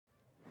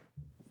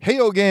Hey,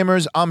 yo,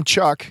 gamers, I'm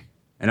Chuck.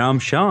 And I'm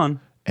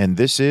Sean. And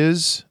this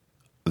is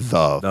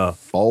The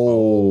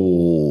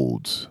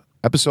Fold.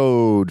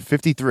 Episode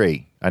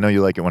 53. I know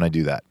you like it when I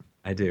do that.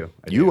 I do.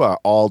 You are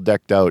all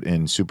decked out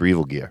in super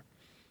evil gear.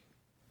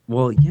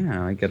 Well,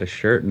 yeah, I got a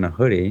shirt and a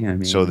hoodie. I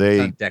mean, So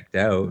it's not decked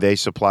out. They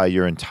supply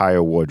your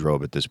entire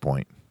wardrobe at this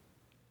point.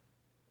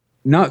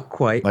 Not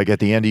quite. Like at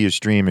the end of your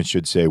stream, it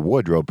should say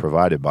wardrobe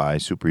provided by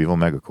Super Evil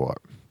Megacorp.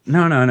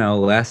 No.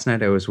 Last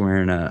night I was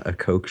wearing a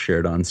Coke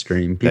shirt on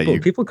stream.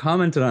 People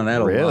commented on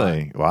that a lot.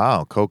 Really?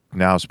 Wow. Coke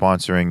now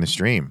sponsoring the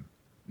stream.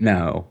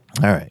 No.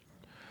 All right.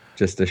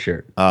 Just a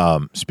shirt.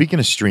 Speaking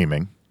of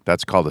streaming,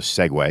 that's called a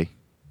segue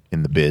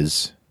in the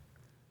biz.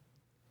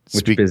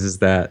 Which biz is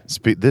that?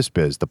 This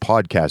biz, the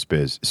podcast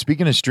biz.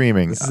 Speaking of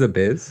streaming. This is a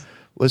biz?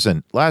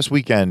 Listen, last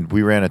weekend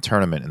we ran a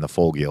tournament in the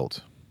Full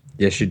Guild.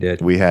 Yes, you did.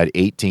 We had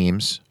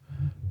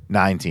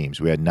 9 teams.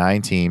 We had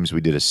 9 teams.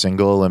 We did a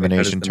single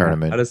elimination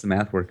tournament. How does the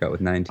math work out with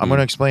 9 teams? I'm going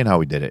to explain how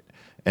we did it.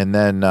 And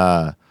then,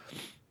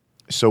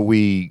 so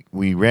we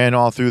ran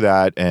all through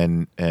that.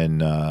 And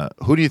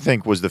who do you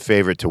think was the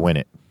favorite to win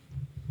it?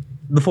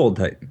 The Fold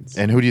Titans.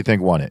 And who do you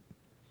think won it?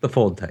 The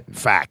Fold Titans.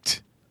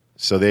 Fact.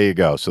 So there you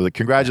go. So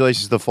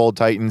congratulations to the Fold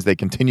Titans. They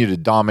continue to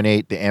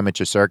dominate the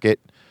amateur circuit.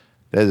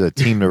 There's a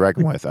team to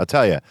reckon with. I'll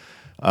tell you,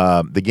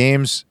 the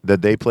games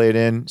that they played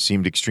in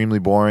seemed extremely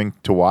boring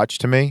to watch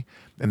to me.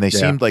 And they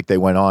seemed like they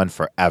went on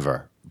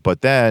forever.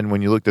 But then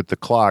when you looked at the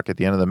clock at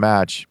the end of the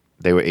match,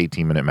 they were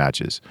 18-minute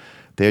matches.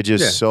 They're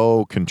just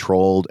so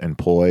controlled and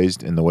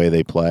poised in the way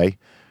they play.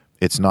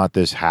 It's not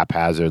this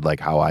haphazard like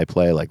how I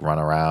play, like run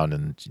around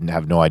and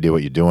have no idea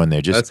what you're doing.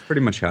 That's pretty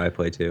much how I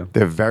play too.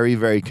 They're very,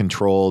 very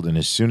controlled. And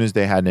as soon as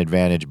they had an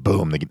advantage,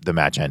 boom, the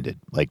match ended.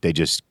 Like they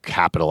just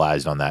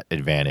capitalized on that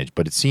advantage.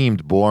 But it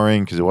seemed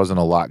boring because there wasn't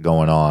a lot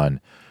going on.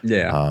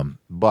 Yeah.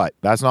 But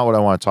that's not what I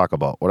want to talk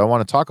about. What I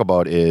want to talk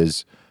about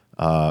is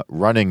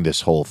running this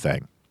whole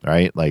thing,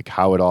 right? Like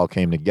how it all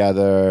came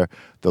together,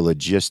 the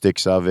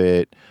logistics of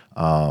it.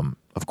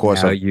 Of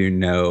course, now you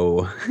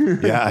know.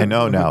 Yeah, I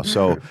know now.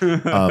 So,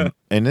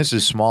 and this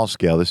is small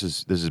scale. This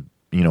is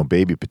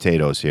baby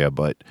potatoes here.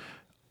 But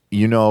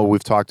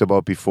we've talked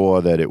about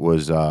before that it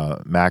was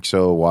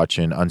Maxo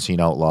watching Unseen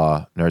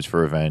Outlaw, Nerds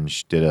for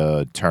Revenge did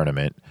a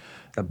tournament.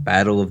 The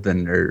Battle of the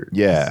Nerds.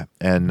 Yeah,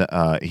 and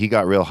he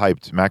got real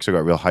hyped. Maxo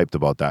got real hyped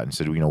about that and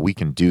said, we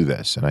can do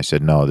this. And I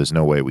said, no, there's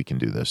no way we can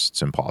do this.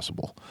 It's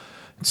impossible.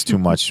 It's too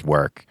much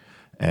work.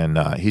 And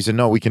he said,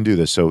 no, we can do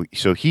this. So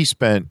he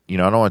spent, I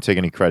don't want to take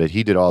any credit.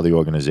 He did all the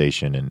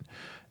organization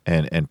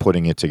and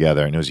putting it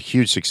together. And it was a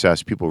huge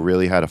success. People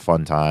really had a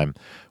fun time.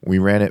 We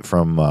ran it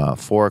from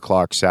 4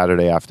 o'clock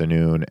Saturday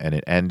afternoon, and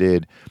it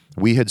ended.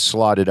 We had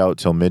slotted out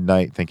till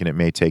midnight, thinking it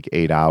may take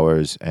 8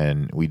 hours,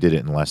 and we did it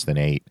in less than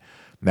 8.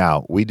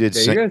 Now, we did...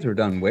 you guys were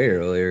done way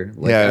earlier.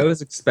 I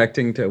was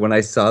expecting to... When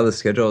I saw the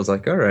schedule, I was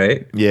like, all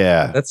right.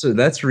 Yeah.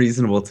 That's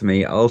reasonable to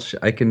me.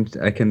 I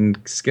can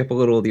skip a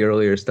little of the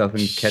earlier stuff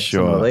and catch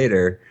some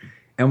later.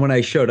 And when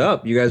I showed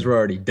up, you guys were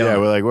already done.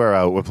 Yeah, we're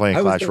out. We're playing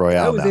Clash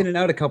Royale now. I was in and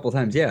out a couple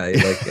times. Yeah,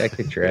 I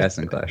kicked your ass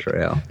in Clash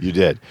Royale. You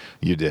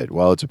did.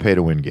 Well, it's a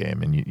pay-to-win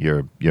game, and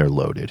you're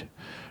loaded.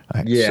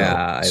 Right,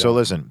 yeah. So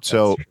listen.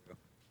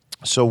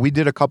 So we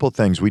did a couple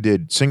things. We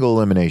did single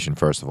elimination,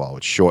 first of all,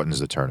 which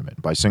shortens the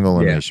tournament. By single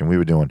elimination, we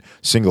were doing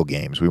single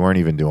games. We weren't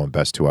even doing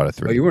best 2 out of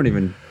 3. Oh, you weren't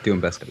even doing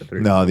best out of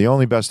 3? No, the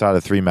only best out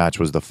of 3 match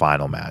was the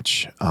final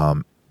match.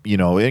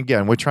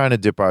 Again, we're trying to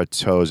dip our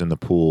toes in the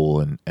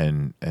pool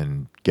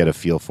and get a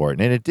feel for it.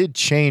 And it did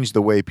change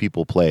the way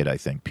people played, I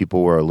think.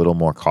 People were a little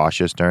more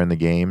cautious during the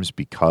games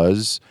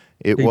because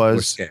they were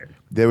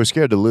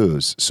scared to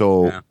lose.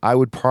 So I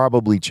would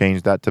probably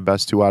change that to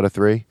best 2 out of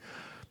 3.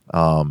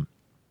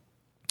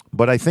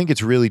 But I think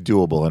it's really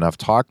doable, and I've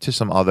talked to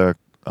some other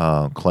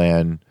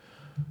clans,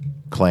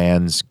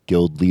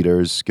 guild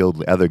leaders,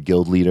 other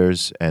guild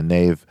leaders, and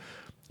they've,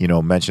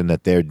 mentioned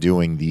that they're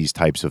doing these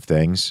types of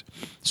things.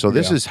 So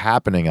this is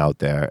happening out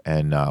there,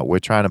 and we're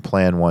trying to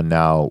plan one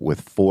now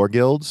with 4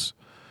 guilds.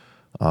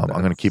 I'm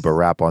going to keep a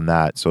wrap on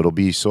that. So it'll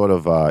be sort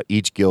of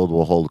each guild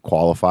will hold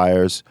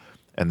qualifiers,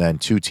 and then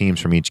 2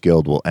 teams from each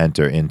guild will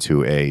enter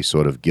into a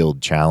sort of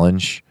guild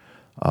challenge.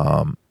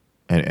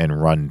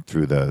 And run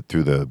through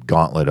the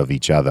gauntlet of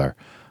each other.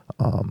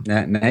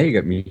 Now you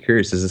got me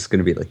curious. Is this going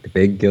to be like the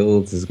big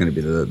guilds? Is it going to be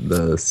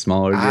the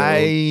smaller guilds? I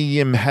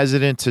am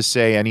hesitant to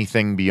say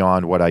anything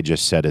beyond what I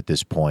just said at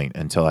this point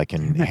until I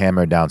can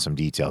hammer down some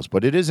details.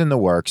 But it is in the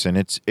works, and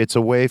it's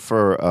a way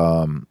for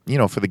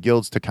for the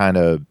guilds to kind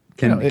of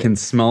can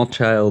Small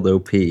Child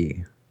OP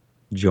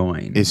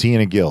join? Is he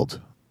in a guild?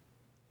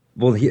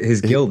 Well,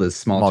 his guild is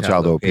Small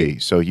Child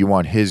OP. So you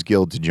want his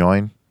guild to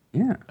join?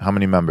 Yeah. How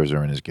many members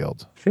are in his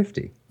guild?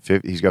 50.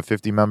 He's got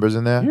 50 members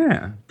in there?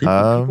 Yeah.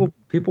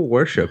 People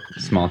worship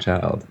Small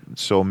Child.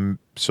 So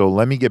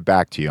let me get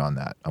back to you on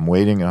that. I'm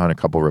waiting on a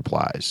couple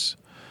replies,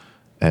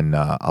 and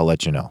I'll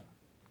let you know.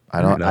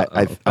 I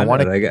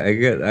want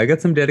to. I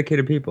got some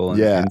dedicated people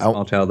in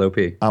Small Child OP.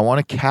 I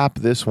want to cap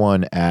this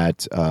one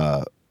at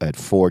at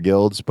 4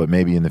 guilds, but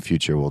maybe in the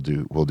future we'll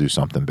do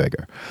something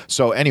bigger.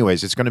 So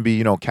anyways, it's going to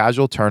be,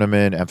 casual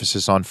tournament,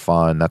 emphasis on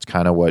fun. That's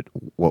kind of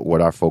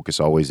what our focus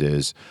always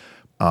is.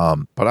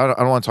 But I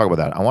don't want to talk about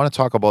that. I want to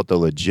talk about the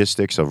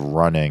logistics of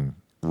running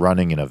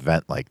an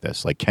event like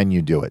this. Like, can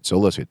you do it? So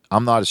listen,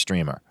 I'm not a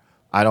streamer.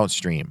 I don't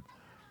stream.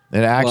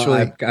 And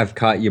actually, I've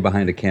caught you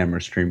behind a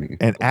camera streaming.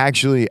 And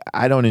actually,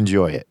 I don't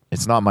enjoy it.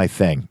 It's not my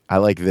thing. I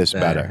like this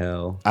better.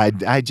 Hell?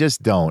 I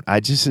just don't.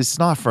 It's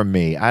not for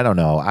me. I don't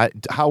know.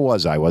 How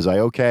was I? Was I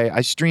okay?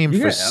 I streamed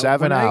for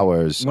 7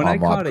 hours when on I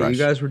Mob caught Crush. it,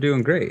 you guys were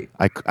doing great.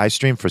 I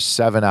streamed for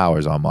 7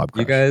 hours on Mob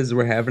Crush. You guys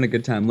were having a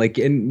good time. Like,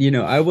 and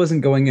I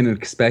wasn't going in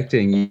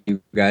expecting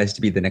you guys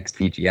to be the next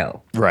VGL.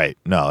 Right.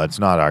 No, it's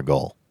not our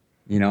goal.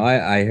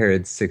 I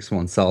heard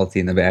 6-1 Salty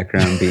in the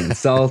background being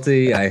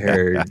salty. I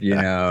heard,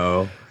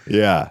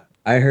 Yeah.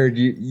 I heard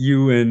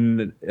you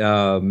and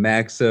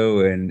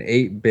Maxo and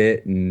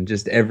 8-Bit and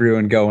just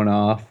everyone going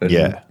off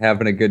and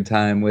having a good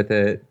time with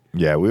it.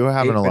 Yeah, we were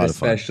having a lot of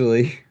fun.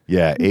 Especially.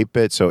 Yeah,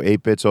 8-Bit. So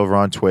 8-Bit's over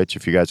on Twitch.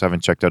 If you guys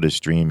haven't checked out his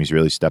stream, he's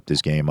really stepped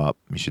his game up.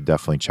 You should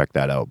definitely check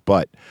that out.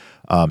 But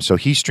so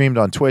he streamed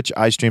on Twitch.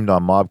 I streamed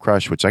on Mob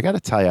Crush, which I got to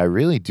tell you, I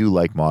really do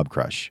like Mob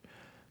Crush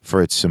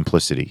for its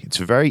simplicity. It's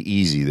very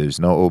easy. There's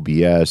no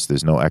OBS.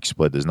 There's no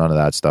XSplit. There's none of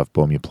that stuff.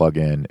 Boom, you plug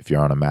in if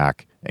you're on a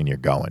Mac and you're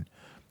going.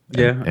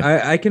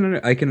 I can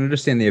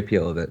understand the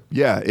appeal of it.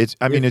 Yeah, it's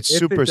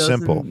super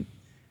simple.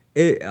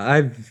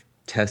 I've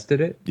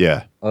tested it.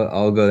 Yeah.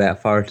 I'll go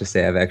that far to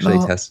say I've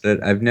actually tested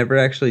it. I've never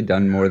actually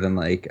done more than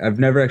I've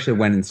never actually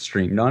went and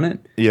streamed on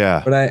it.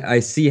 Yeah. But I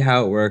see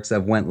how it works.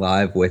 I've went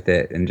live with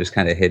it and just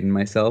kind of hidden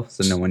myself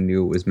so no one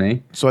knew it was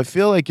me. So I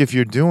feel like if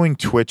you're doing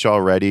Twitch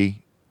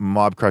already,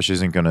 Mob Crush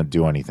isn't going to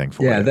do anything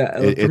for you. Yeah,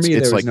 for me,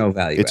 there was no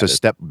value. It's a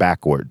step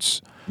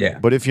backwards. Yeah.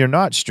 But if you're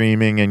not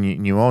streaming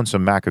and you own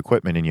some Mac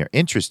equipment and you're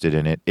interested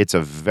in it, it's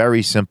a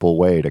very simple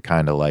way to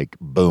kind of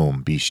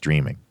boom, be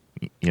streaming.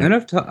 And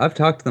I've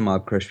talked to the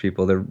Mob Crush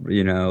people. They're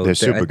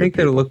super good. I think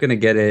they're looking to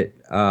get it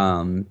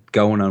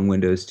going on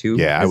Windows too.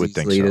 Yeah, I would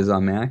think so. It is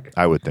on Mac.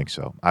 I would think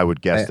so. I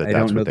would guess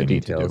that's what they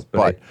need to do. I don't know the details,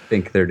 but I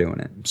think they're doing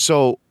it.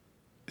 So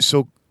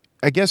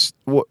I guess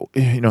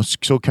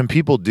so can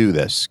people do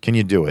this? Can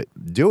you do it?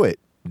 Do it.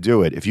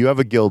 If you have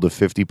a guild of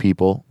 50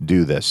 people,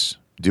 do this.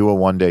 Do a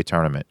one-day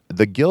tournament.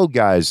 The guild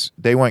guys,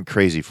 they went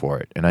crazy for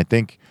it, and I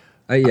think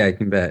I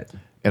can bet.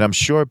 And I'm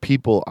sure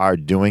people are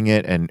doing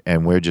it,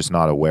 and we're just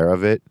not aware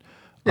of it.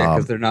 Yeah,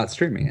 because they're not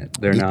streaming it.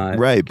 They're not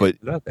right, but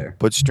it out there.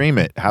 But stream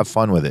it, have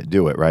fun with it,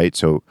 do it, right?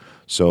 So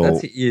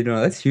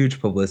that's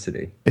huge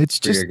publicity. It's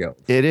for just your guild.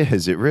 It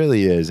is, it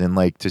really is, and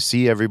to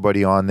see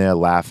everybody on there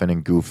laughing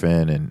and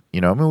goofing, and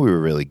we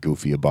were really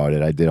goofy about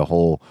it. I did a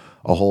whole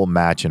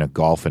match in a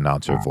golf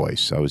announcer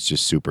voice. I was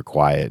just super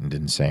quiet and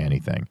didn't say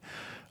anything.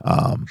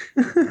 I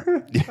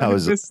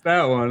missed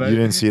that one. You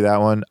didn't see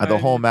that one? The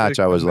whole match,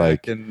 I was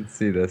like, "Can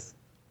see this."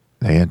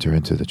 They enter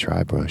into the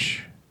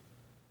tri-brush.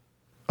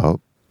 Oh,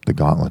 the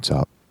gauntlet's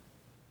up.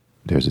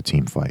 There's a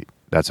team fight.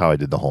 That's how I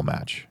did the whole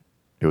match.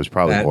 It was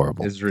probably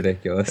horrible. It's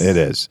ridiculous. It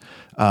is.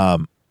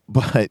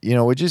 But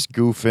we're just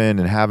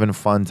goofing and having a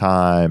fun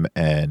time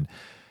and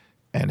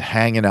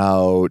hanging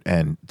out,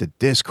 and the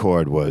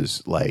Discord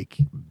was loaded.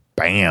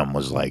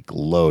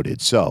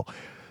 So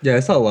yeah, I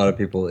saw a lot of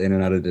people in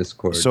and out of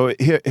Discord. So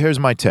here's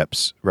my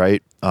tips,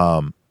 right?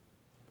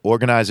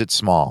 Organize it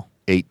small,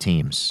 8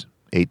 teams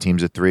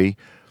of 3.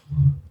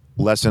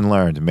 Lesson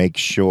learned, make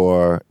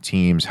sure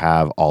teams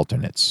have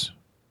alternates.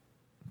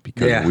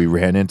 Because we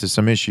ran into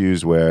some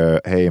issues where,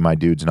 hey, my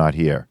dude's not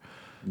here.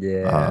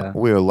 Yeah.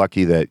 We were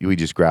lucky that we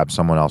just grabbed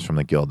someone else from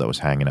the guild that was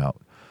hanging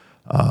out.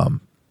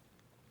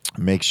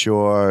 Make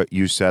sure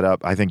you set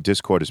up, I think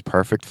Discord is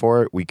perfect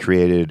for it. We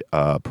created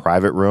a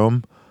private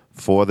room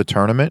for the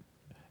tournament.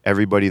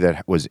 Everybody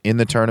that was in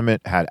the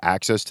tournament had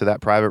access to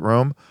that private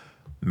room.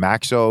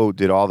 Maxo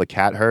did all the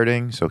cat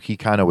herding, so he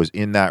kind of was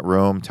in that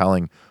room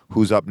telling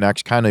who's up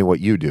next, kind of what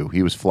you do.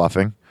 He was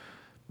fluffing.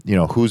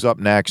 Who's up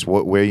next,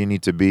 where you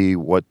need to be,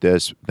 what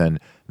this, then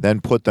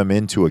put them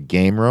into a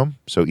game room.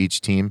 So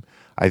each team,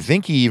 I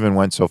think he even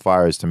went so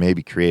far as to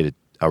maybe create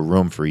a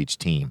room for each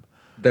team.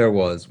 There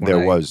was.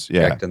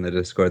 Checked in the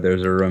Discord,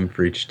 there's a room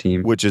for each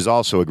team. Which is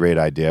also a great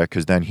idea,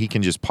 because then he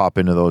can just pop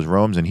into those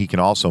rooms, and he can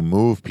also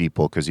move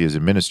people, because he has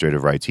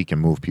administrative rights. He can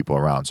move people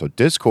around. So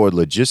Discord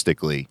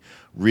logistically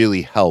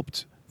really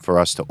helped for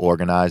us to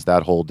organize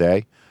that whole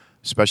day,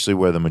 especially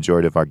where the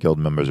majority of our guild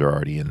members are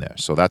already in there.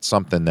 So that's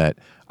something that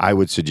I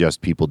would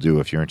suggest people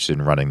do if you're interested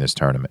in running this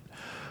tournament.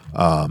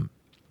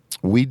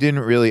 We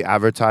didn't really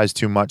advertise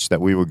too much that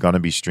we were going to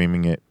be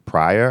streaming it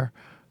prior.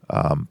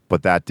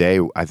 But that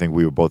day, I think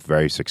we were both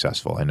very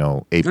successful. I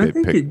know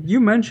 8-Bit you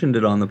mentioned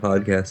it on the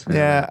podcast. Man.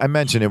 Yeah, I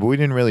mentioned it, but we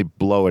didn't really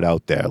blow it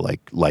out there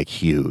like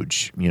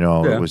huge.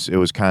 It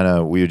was kind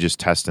of, we were just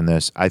testing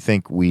this. I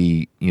think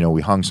we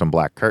hung some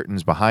black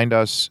curtains behind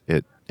us.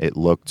 It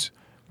looked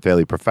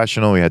fairly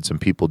professional. We had some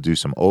people do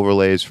some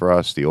overlays for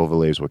us. The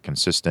overlays were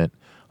consistent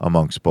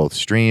amongst both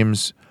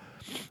streams.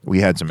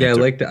 We had some I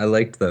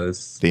liked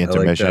those. The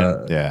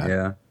intermission.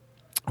 Yeah.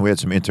 We had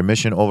some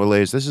intermission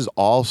overlays. This is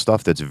all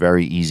stuff that's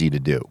very easy to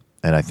do,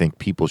 and I think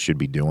people should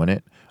be doing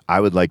it. I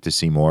would like to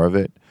see more of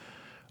it.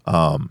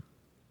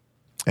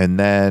 And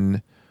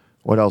then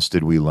what else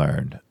did we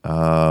learn?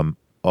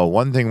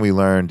 One thing we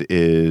learned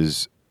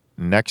is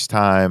next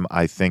time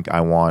I think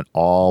I want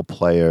all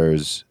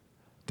players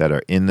that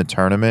are in the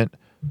tournament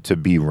to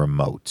be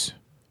remote.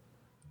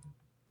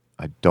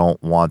 I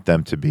don't want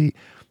them to be.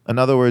 In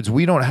other words,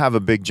 we don't have a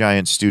big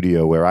giant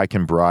studio where I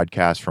can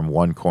broadcast from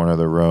one corner of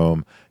the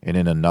room and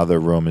in another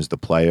room is the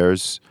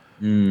players.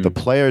 The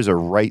players are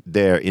right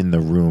there in the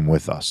room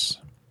with us,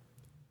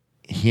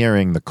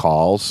 hearing the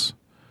calls.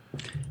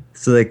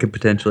 So they could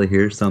potentially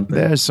hear something.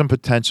 There's some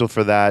potential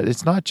for that.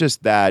 It's not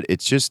just that.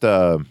 It's just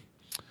the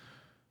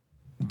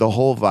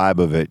whole vibe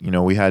of it. You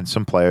know, we had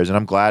some players, and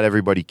I'm glad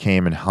everybody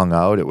came and hung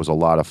out. It was a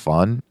lot of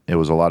fun. It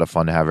was a lot of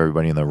fun to have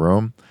everybody in the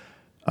room.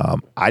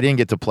 I didn't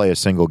get to play a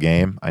single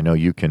game. I know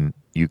you can,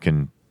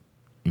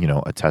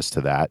 attest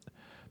to that.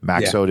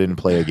 Maxo didn't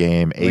play a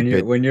game.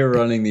 When you're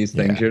running these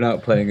things, you're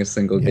not playing a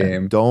single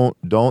game.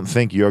 Don't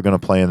think you're going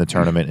to play in the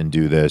tournament and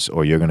do this,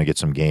 or you're going to get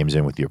some games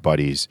in with your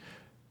buddies.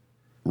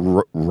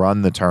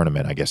 Run the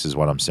tournament, I guess is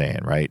what I'm saying,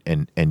 right?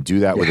 And do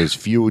that with as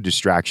few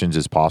distractions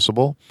as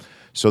possible.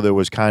 So there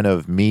was kind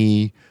of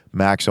me,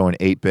 Maxo, and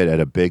 8-Bit at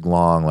a big,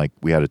 long, like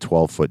we had a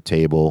 12-foot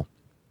table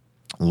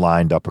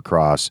lined up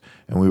across,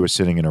 and we were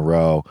sitting in a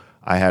row.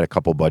 I had a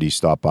couple buddies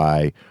stop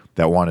by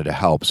that wanted to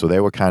help. So they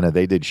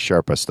did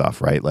Sherpa stuff,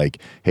 right? Like,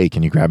 hey,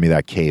 can you grab me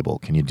that cable?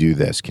 Can you do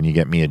this? Can you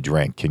get me a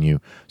drink? Can you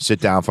sit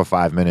down for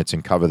 5 minutes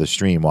and cover the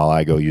stream while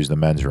I go use the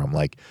men's room?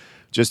 Like,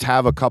 just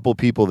have a couple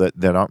people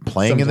that aren't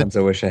playing. Sometimes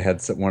I wish I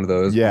had one of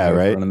those. Yeah,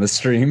 right. Running the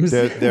streams.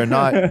 They're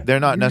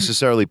not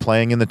necessarily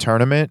playing in the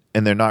tournament,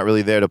 and they're not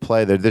really there to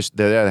play. They're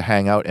there to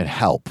hang out and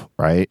help,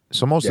 right?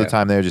 So most of the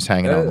time they're just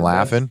hanging out and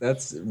laughing.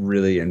 That's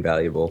really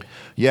invaluable.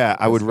 Yeah,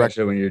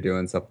 especially when you're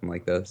doing something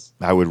like this.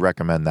 I would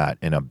recommend that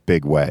in a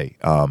big way.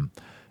 And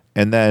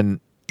then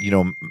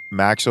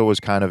Maxo was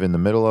kind of in the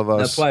middle of us.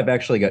 That's why I've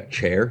actually got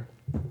Chair.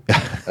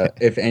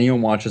 If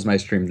anyone watches my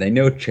stream, they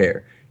know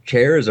Chair.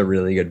 Chair is a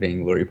really good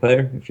Vainglory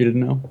player, if you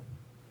didn't know.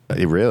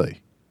 Really?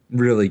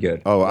 Really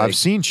good. Oh, I've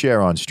seen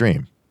Chair on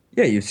stream.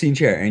 Yeah, you've seen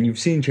Chair, and you've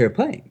seen Chair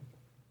playing.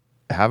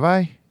 Have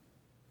I?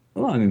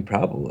 Well, I mean,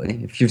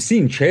 probably. If you've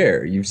seen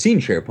Chair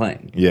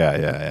playing.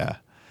 Yeah.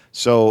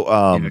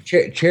 So,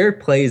 Chair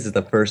plays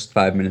the first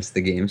 5 minutes of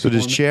the game. So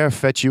does Chair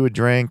fetch you a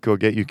drink or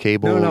get you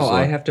cables? No,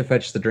 I have to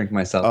fetch the drink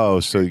myself.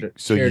 Oh, so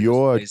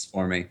you're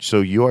for me.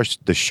 So you're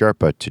the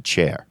Sherpa to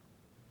Chair.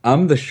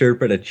 I'm the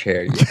Sherpa to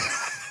Chair.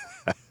 Yes.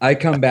 I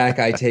come back,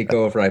 I take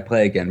over, I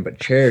play again, but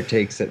Chair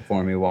takes it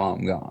for me while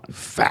I'm gone.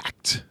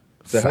 Fact.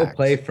 So he'll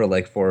play for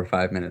like 4 or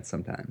 5 minutes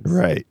sometimes.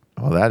 Right.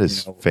 Well, that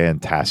is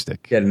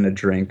fantastic. Getting a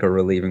drink or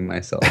relieving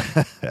myself.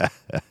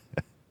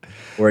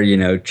 Or,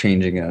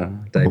 changing a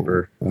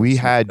diaper. We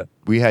had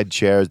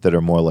chairs that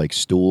are more like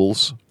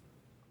stools.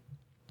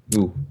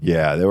 Ooh.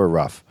 Yeah, they were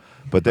rough.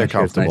 But they're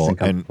comfortable.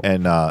 Nice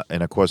and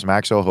of course,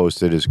 Maxo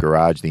hosted his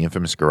garage. The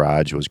infamous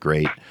garage was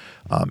great.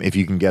 If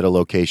you can get a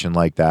location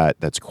like that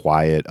that's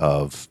quiet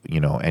of,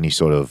 any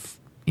sort of,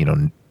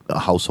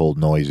 household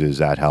noises,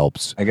 that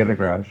helps. I got a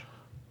garage.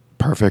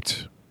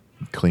 Perfect.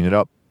 Clean it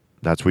up.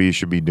 That's where you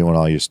should be doing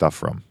all your stuff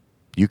from.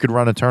 You could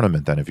run a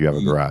tournament then if you have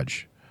a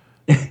garage.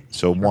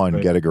 So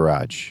get a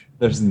garage.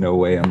 There's no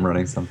way I'm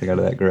running something out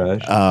of that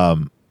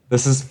garage.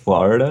 This is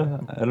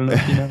Florida. I don't know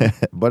if you know.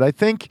 But I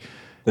think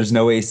there's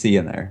no AC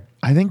in there.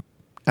 I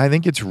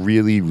think it's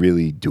really,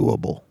 really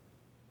doable.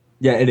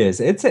 Yeah, it is.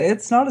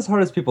 It's not as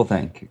hard as people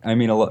think. I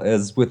mean,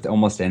 as with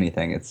almost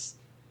anything, it's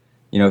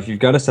if you've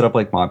got to set up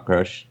like Mob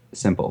Crush,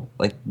 simple.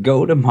 Like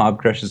go to Mob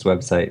Crush's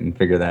website and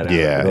figure that out.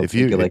 Yeah, it'll take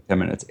you like 10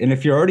 minutes. And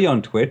if you're already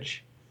on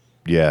Twitch,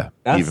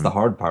 that's the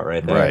hard part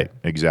right there. Right,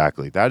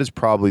 exactly. That is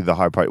probably the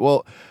hard part.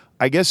 Well,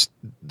 I guess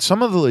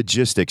some of the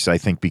logistics I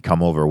think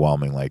become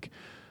overwhelming. Like,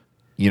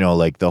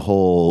 like the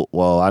whole,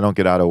 I don't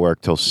get out of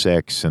work till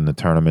 6 and the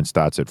tournament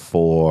starts at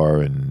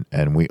 4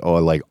 and we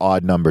like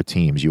odd number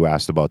teams. You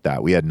asked about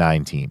that. We had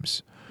 9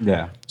 teams.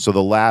 Yeah. So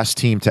the last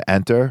team to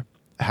enter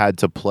had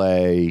to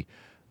play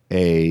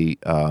a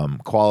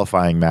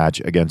qualifying match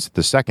against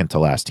the second to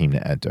last team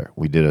to enter.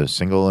 We did a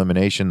single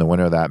elimination. The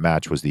winner of that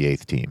match was the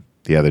 8th team.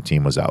 The other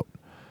team was out.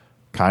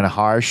 Kind of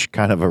harsh,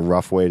 kind of a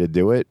rough way to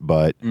do it,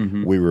 but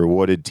we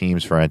rewarded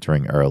teams for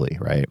entering early,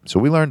 right? So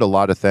we learned a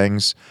lot of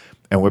things,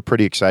 and we're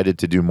pretty excited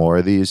to do more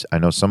of these. I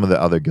know some of the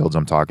other guilds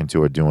I'm talking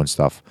to are doing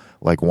stuff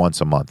like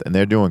once a month, and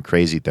they're doing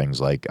crazy things.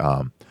 Like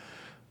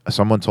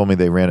someone told me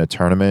they ran a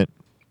tournament,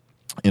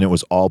 and it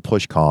was all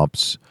push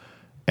comps,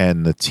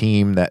 and the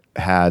team that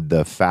had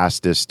the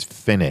fastest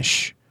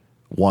finish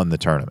won the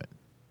tournament.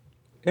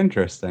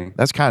 Interesting.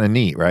 That's kind of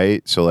neat,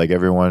 right? So like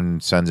everyone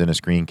sends in a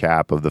screen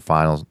cap of the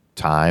final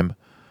time,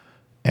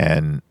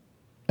 and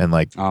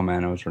like, oh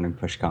man, I was running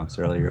push comps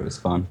earlier. It was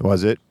fun.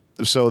 Was it?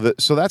 So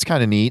that's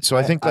kind of neat. So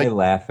I think I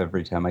laugh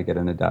every time I get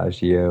an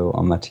Adagio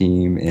on my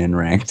team in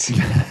ranked.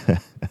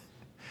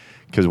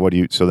 Because what do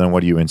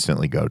you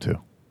instantly go to?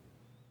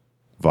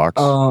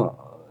 Vox?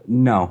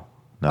 No.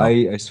 No.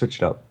 I switch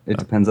it up. It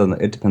depends on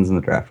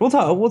the draft. We'll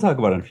talk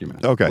about it in a few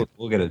minutes. Okay.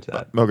 We'll get into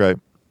that. Okay.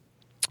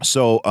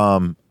 So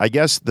I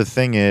guess the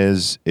thing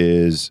is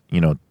I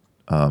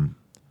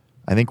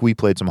think we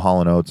played some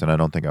Hall & Oates, and I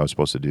don't think I was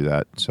supposed to do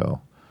that. So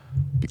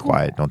be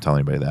quiet. Don't tell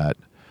anybody that.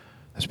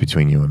 That's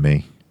between you and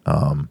me.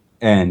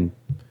 And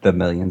the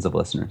millions of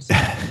listeners.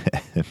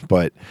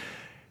 But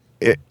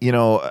we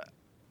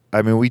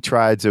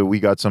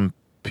got some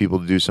people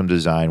to do some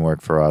design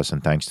work for us,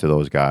 and thanks to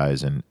those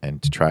guys, and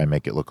to try and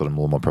make it look a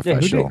little more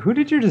professional. Yeah, who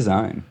did your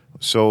design?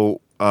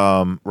 So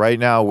right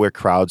now we're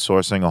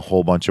crowdsourcing a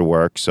whole bunch of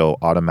work. So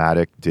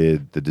Automatic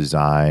did the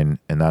design,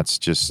 and that's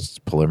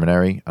just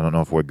preliminary. I don't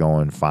know if we're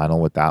going final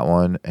with that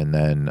one. And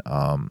then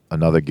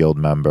another guild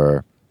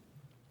member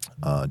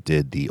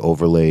did the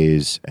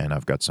overlays, and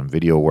I've got some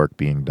video work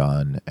being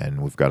done,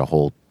 and we've got a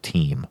whole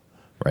team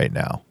right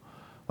now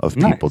of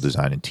people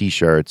designing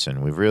T-shirts,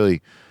 and we've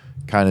really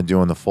kind of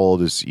doing the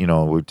fold is,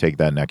 we take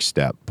that next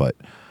step. But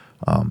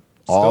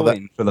all that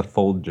for the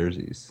fold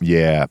jerseys.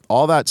 Yeah,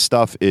 all that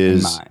stuff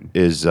is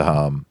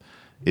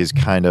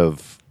kind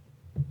of,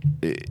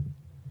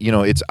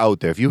 it's out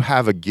there. If you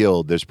have a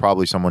guild, there's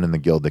probably someone in the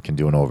guild that can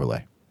do an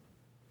overlay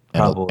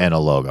and a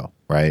logo,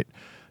 right?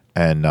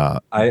 And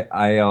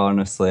I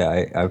honestly,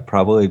 I've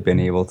probably been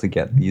able to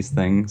get these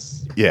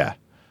things. Yeah.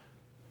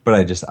 But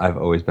I've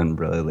always been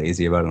really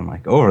lazy about it. I'm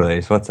like,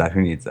 overlays, what's that?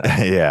 Who needs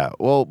that? Yeah.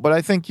 Well, but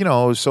I think,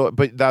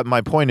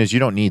 my point is you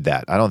don't need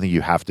that. I don't think you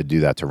have to do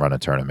that to run a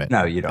tournament.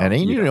 No, you don't.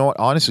 And you know what?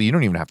 Honestly, you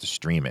don't even have to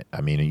stream it. I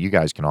mean, you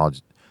guys can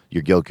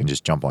your guild can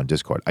just jump on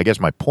Discord. I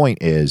guess my point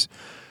is,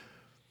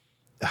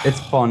 it's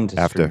fun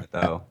to stream it,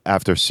 though.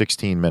 After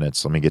 16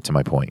 minutes, let me get to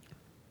my point.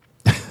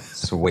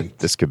 Sweet.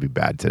 This could be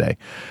bad today.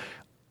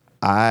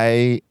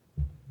 I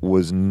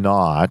was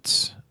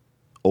not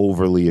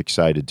overly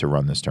excited to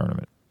run this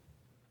tournament.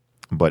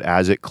 But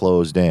as it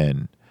closed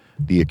in,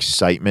 the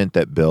excitement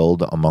that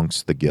built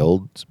amongst the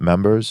guild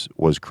members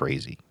was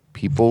crazy.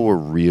 People were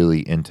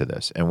really into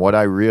this. And what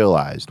I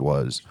realized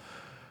was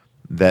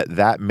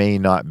that may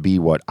not be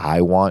what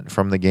I want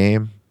from the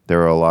game.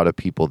 There are a lot of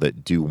people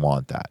that do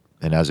want that.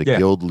 And as a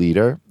guild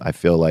leader, I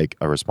feel like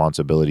a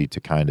responsibility to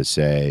kind of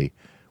say,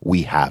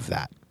 we have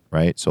that,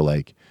 right? So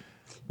even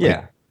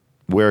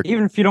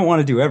if you don't want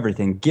to do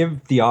everything,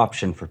 give the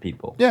option for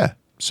people. Yeah.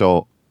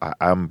 So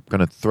I'm going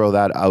to throw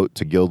that out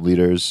to guild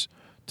leaders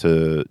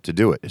to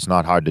do it. It's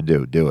not hard to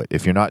do. Do it.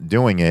 If you're not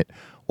doing it,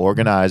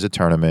 organize a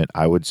tournament.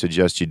 I would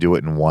suggest you do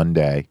it in one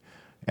day.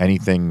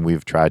 Anything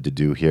we've tried to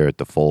do here at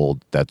The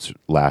Fold that's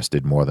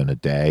lasted more than a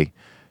day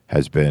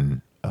has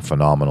been a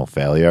phenomenal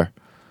failure.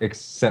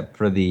 Except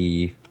for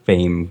the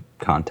Fame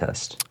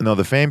contest. No,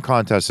 the Fame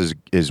contest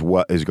is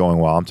what is going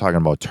well. I'm talking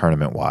about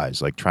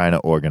tournament-wise, like trying to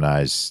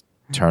organize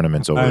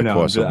tournaments over the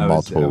course of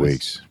multiple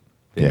weeks.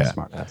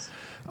 Smart ass.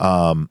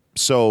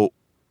 So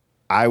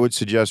I would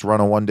suggest run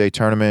a one-day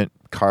tournament,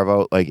 carve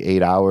out like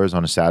 8 hours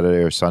on a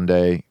Saturday or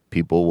Sunday.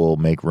 People will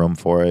make room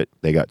for it.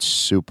 They got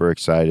super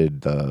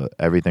excited.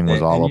 Everything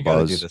was all a buzz. You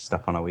gotta do this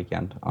stuff on a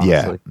weekend,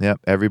 honestly. Yeah.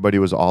 Everybody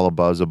was all a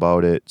buzz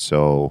about it.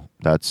 So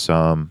that's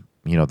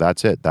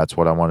that's it. That's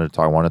what I wanted to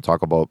talk. I want to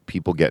talk about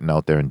people getting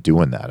out there and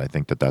doing that. I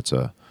think that's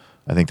a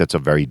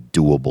very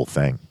doable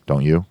thing.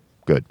 Don't you?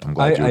 Good. I'm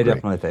glad you agree. I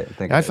definitely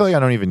think. I feel like I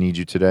don't even need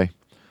you today.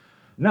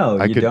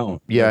 No, you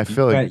don't. Yeah, I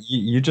feel like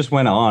you just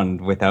went on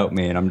without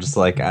me, and I'm just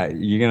like,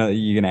 you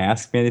gonna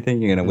ask me anything?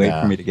 You're gonna wait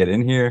for me to get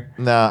in here?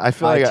 No, I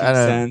feel like I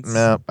don't.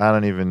 No, I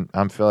don't even.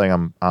 I'm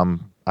feeling.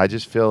 I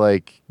just feel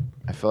like.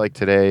 I feel like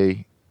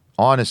today.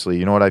 Honestly,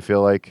 you know what I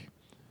feel like?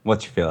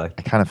 What you feel like?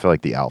 I kind of feel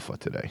like the alpha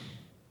today.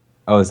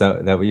 Oh, is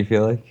that what you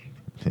feel like?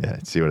 Yeah.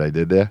 See what I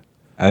did there?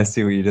 I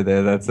see what you did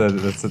there. That's a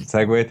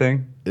segue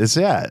thing.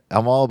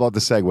 I'm all about the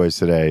segues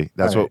today.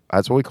 That's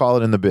what we call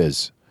it in the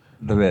biz.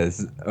 The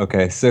biz.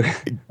 Okay, so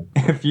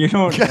if you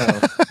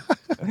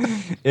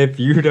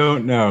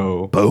don't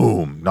know,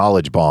 boom,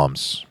 knowledge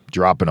bombs,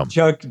 dropping them.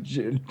 Chuck,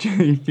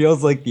 he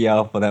feels like the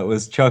alpha. That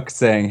was Chuck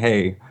saying,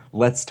 "Hey,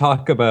 let's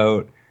talk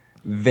about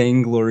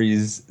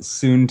Vainglory's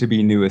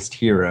soon-to-be newest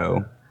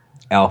hero,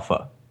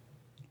 Alpha."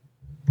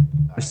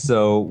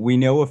 So we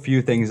know a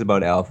few things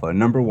about Alpha.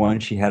 Number one,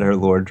 she had her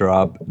lore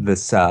drop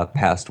this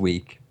past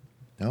week.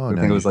 Oh, I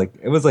think it was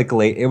like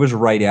late. It was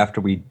right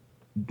after we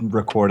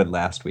recorded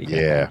last week.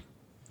 Yeah.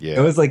 It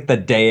was like the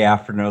day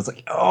after, and I was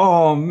like,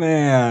 "Oh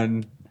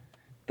man,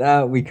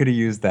 that we could have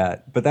used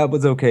that." But that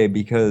was okay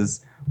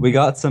because we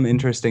got some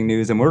interesting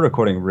news, and we're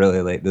recording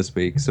really late this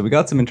week. So we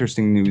got some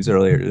interesting news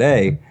earlier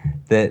today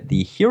that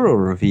the hero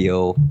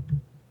reveal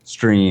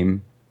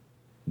stream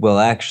will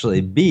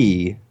actually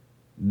be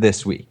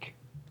this week.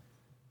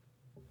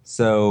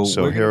 So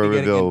hero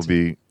reveal will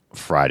be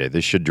Friday.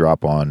 This should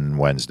drop on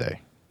Wednesday.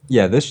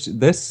 Yeah, this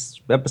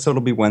episode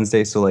will be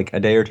Wednesday, so like a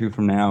day or two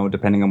from now,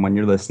 depending on when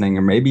you're listening,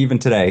 or maybe even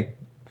today,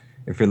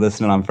 if you're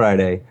listening on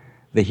Friday,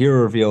 the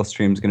hero reveal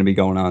stream is going to be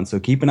going on. So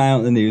keep an eye out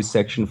in the news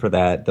section for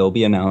that. There'll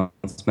be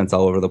announcements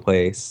all over the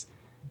place,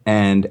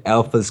 and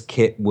Alpha's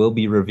kit will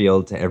be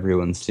revealed to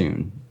everyone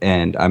soon.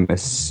 And I'm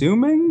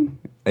assuming,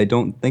 I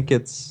don't think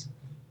it's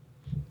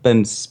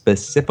been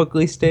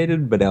specifically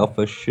stated, but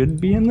alpha should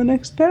be in the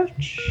next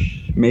patch.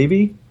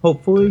 Maybe,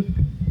 hopefully.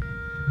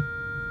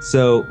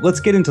 So let's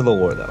get into the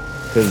lore, though,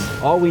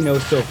 because all we know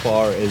so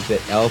far is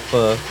that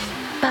alpha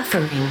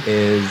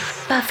is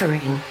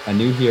a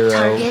new hero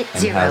Target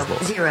and has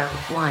lore.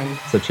 001.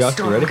 So Chuck,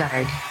 you ready?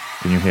 Stormguard.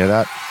 Can you hear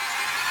that?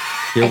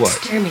 Hear what?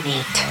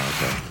 Exterminate.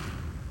 Okay.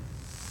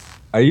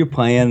 Are you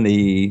playing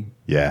the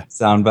Yeah,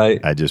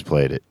 soundbite? I just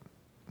played it.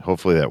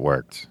 Hopefully that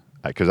worked.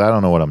 Because I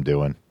don't know what I'm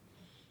doing.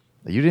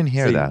 You didn't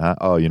hear See- that, huh?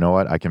 Oh, you know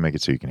what? I can make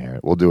it so you can hear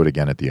it. We'll do it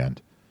again at the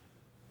end.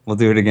 We'll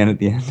do it again at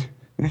the end.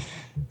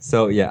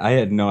 So yeah, I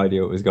had no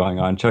idea what was going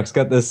on. Chuck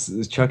had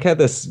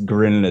this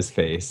grin in his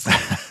face,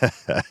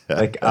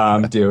 like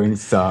I'm doing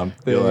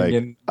something, You're like,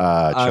 and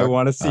Chuck, I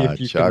want to see if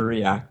you Chuck. can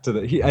react to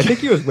that. I think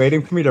he was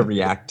waiting for me to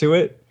react to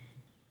it.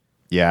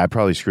 Yeah, I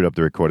probably screwed up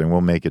the recording. We'll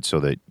make it so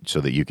that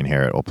you can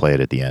hear it. We'll play it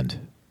at the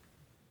end.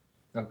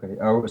 Okay.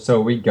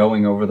 So are we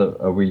going over the?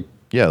 Are we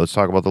Yeah, let's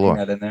talk about the putting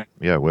lore. that in there?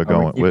 Yeah, we're Are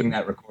going. we keeping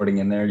that recording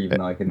in there, even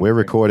though I can? We're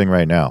recording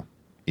right now,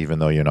 even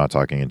though you're not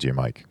talking into your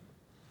mic.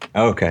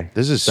 Okay.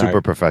 This is Sorry.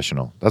 super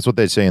professional. That's what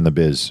they say in the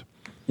biz.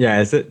 Yeah,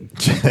 is it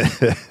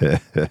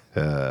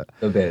the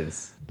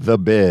biz? The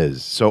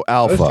biz. So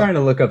I was alpha. trying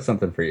to look up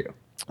something for you.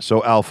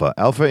 So alpha.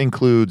 Alpha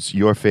includes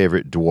your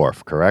favorite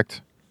dwarf,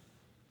 correct?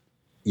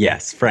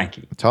 Yes,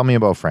 Frankie. Tell me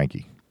about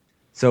Frankie.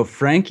 So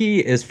Frankie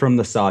is from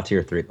the Saw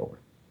Tier 3 lore.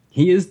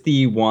 He is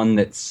the one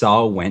that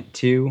Saw went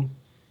to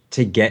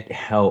get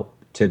help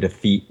to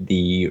defeat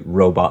the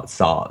robot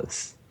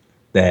Saws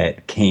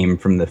that came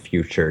from the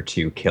future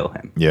to kill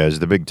him. Yeah, it's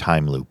the big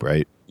time loop,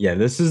 right? Yeah,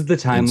 this is the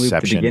time loop.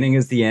 Inception. The beginning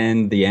is the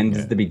end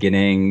is the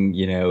beginning.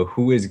 You know,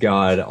 who is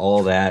God,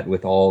 all that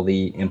with all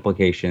the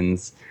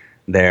implications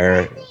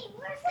there.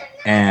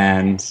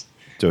 And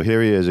So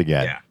here he is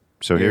again. Yeah.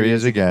 So here he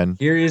is again.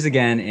 Here he is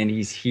again, and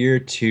he's here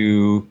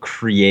to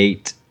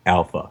create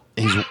Alpha.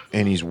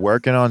 He's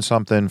working on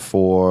something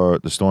for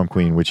the Storm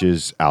Queen, which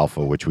is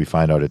Alpha, which we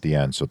find out at the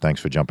end. So thanks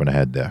for jumping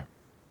ahead there.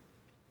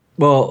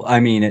 Well, I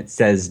mean, it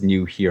says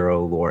new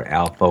hero lore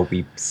Alpha.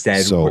 We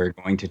said we're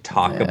going to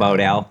talk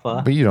about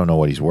Alpha. But you don't know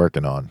what he's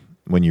working on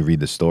when you read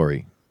the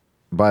story.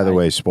 By the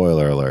way,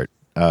 spoiler alert.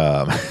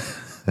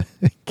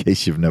 In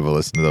case you've never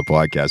listened to the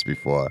podcast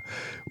before,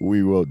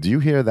 we will. Do you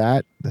hear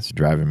that? That's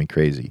driving me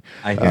crazy.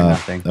 I hear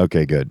nothing.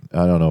 Okay, good.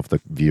 I don't know if the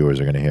viewers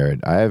are going to hear it.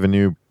 I have a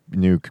new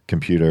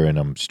computer, and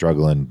I'm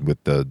struggling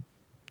with the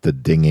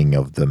dinging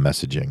of the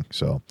messaging.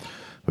 So,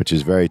 which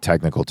is a very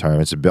technical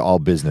term. It's all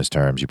business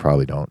terms. You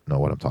probably don't know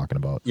what I'm talking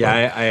about. Yeah,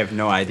 I have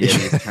no idea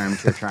these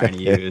terms you're trying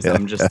to use.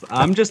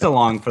 I'm just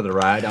along for the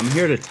ride. I'm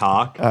here to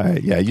talk. All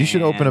right. Yeah, you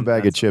should open a And bag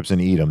of that's- chips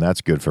and eat them.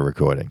 That's good for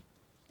recording.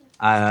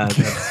 That's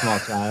a small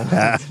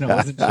child. No, it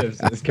wasn't chips.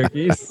 It was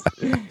cookies.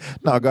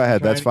 No, go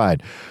ahead. That's fine.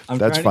 I'm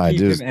That's trying fine. to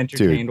keep Just- him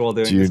entertained while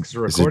doing do you- this because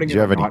we're is it- recording do you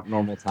at have a any- not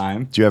normal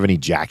time. Do you have any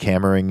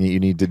jackhammering that you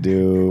need to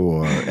do,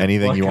 or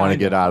anything What you want to kind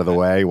get of- out of the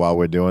way while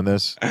we're doing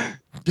this?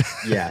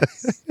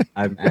 Yes,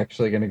 I'm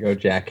actually going to go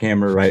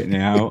jackhammer right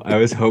now. I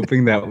was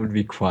hoping that would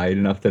be quiet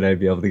enough that I'd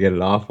be able to get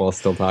it off while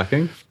still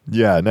talking.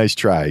 Yeah, nice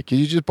try. Because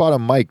you just bought a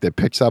mic that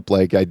picks up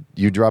like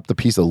you dropped a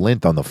piece of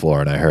lint on the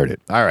floor and I heard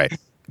it. All right,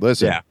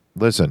 listen. Yeah.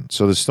 Listen.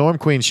 So the Storm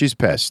Queen, she's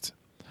pissed.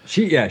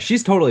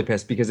 She's totally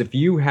pissed because if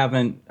you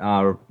haven't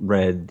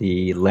read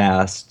the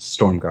last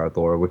Stormguard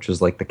lore, which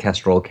was like the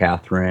Kestrel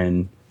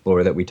Catherine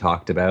lore that we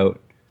talked about,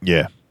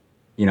 Yeah,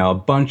 you know, a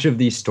bunch of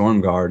these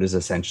Stormguard is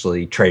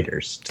essentially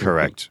traitors. to the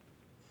correct. Queen.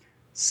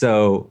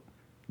 So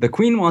the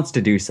Queen wants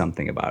to do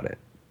something about it.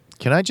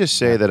 Can I just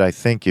say that I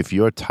think if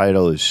your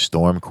title is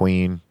Storm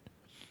Queen,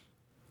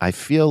 I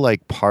feel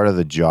like part of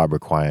the job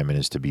requirement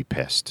is to be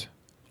pissed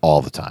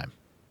all the time.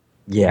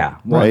 Yeah,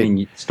 well, Right. I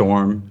mean,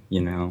 Storm,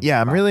 you know.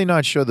 Yeah, I'm really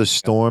not sure the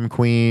Storm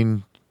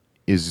Queen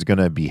is going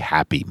to be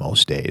happy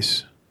most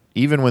days,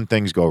 even when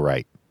things go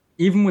right.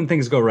 Even when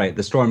things go right,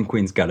 the Storm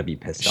Queen's got to be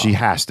pissed off. She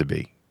has to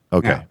be.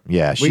 Okay.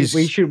 Yeah, we,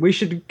 she's. we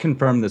should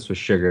confirm this with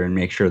Sugar and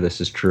make sure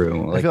this is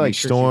true. I feel like make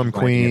sure Storm she's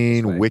writing it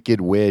this Queen, way.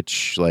 Wicked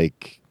Witch,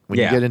 like when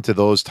you Yeah. get into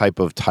those type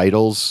of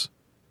titles,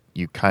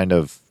 you kind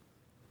of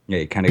Yeah,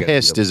 you kind of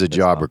pissed is a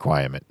job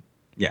requirement.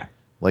 Yeah.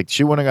 Like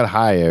she wouldn't have got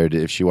hired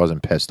if she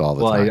wasn't pissed all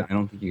the Well, time. I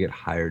don't think you get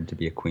hired to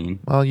be a queen.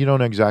 Well, you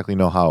don't exactly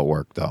know how it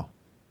worked though.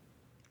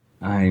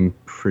 I'm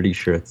pretty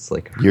sure it's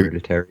like You're-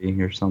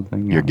 hereditary or something.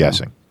 I You're don't know.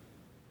 guessing.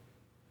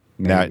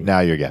 Now, Maybe. now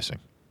you're guessing.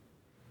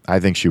 I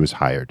think she was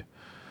hired.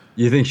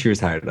 You think she was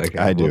hired? Okay,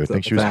 I do. I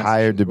think she was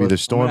hired to be the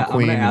Storm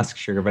Queen. I'm gonna ask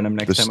Sugar Venom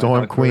next The time. I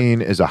Storm talk to her.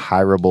 Queen is a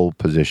hireable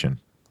position,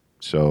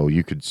 so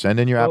you could send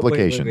in your Oh, wait,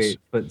 applications. wait.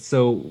 But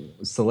so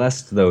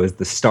Celeste though is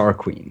the Star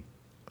Queen.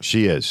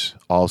 She is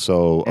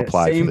also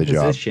applied Same for the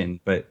job. position,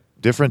 but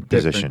Different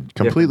position,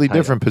 completely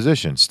title. different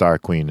position. Star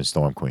Queen and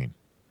Storm Queen.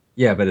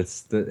 Yeah, but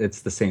it's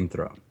the same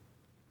throne.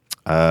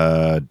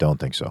 Don't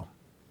think so.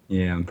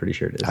 Yeah, I'm pretty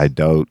sure it is. I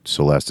doubt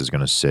Celeste is going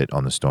to sit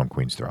on the Storm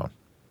Queen's throne.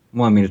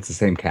 Well, I mean, it's the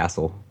same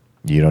castle.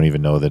 You don't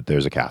even know that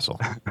there's a castle.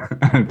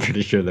 I'm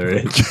pretty sure there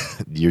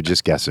is. You're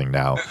just guessing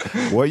now.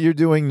 What you're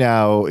doing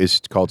now is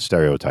called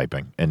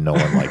stereotyping, and no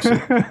one likes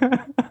it.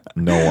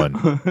 No one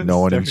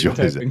enjoys it.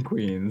 Stereotyping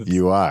queens.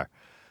 You are.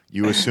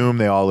 You assume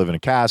they all live in a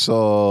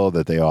castle,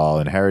 that they all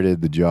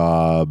inherited the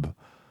job.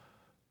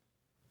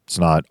 It's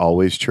not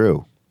always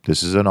true.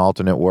 This is an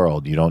alternate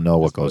world. You don't know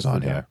what goes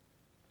on here.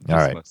 All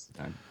right.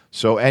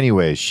 So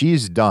anyways,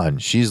 she's done.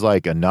 She's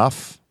like,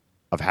 enough.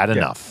 I've had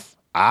enough.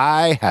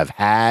 I have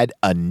had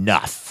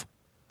enough.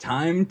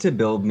 Time to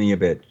build me a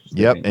bit.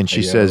 Yep. And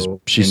she says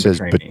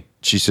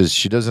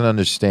she doesn't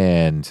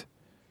understand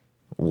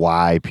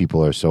why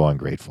people are so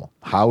ungrateful.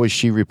 How is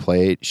she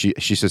repaid?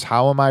 She says,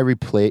 how am I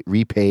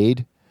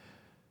repaid?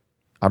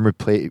 I'm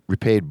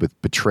repaid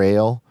with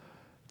betrayal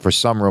for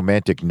some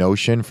romantic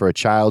notion for a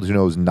child who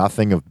knows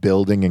nothing of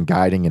building and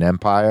guiding an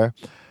empire,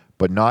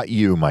 but not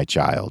you, my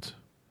child.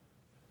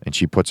 And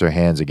she puts her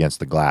hands against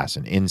the glass,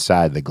 and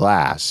inside the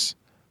glass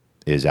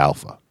is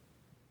Alpha.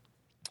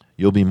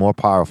 You'll be more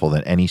powerful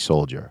than any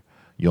soldier.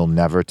 You'll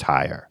never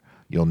tire.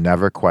 You'll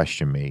never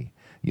question me.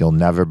 You'll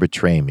never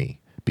betray me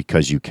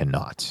because you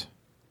cannot.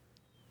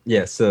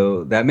 Yeah,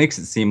 so that makes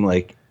it seem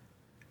like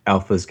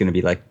Alpha's going to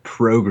be like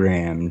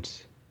programmed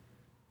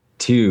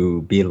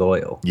to be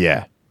loyal.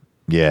 Yeah.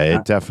 Yeah,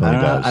 it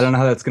definitely does. I don't know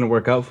how that's going to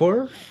work out for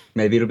her.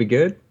 Maybe it'll be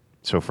good.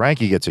 So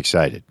Frankie gets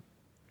excited.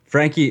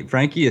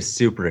 Frankie is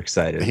super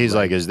excited. He's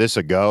like, is this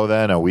a go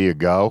then? Are we a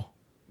go?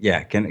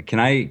 Yeah, can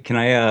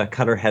I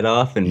cut her head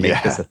off and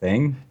make this a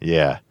thing?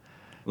 Yeah.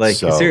 Like,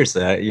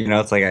 seriously,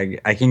 it's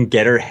like I can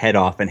get her head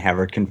off and have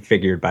her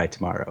configured by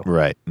tomorrow.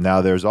 Right.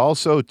 Now, there's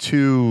also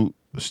 2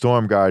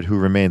 Stormguard who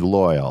remained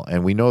loyal,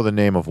 and we know the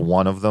name of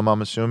one of them,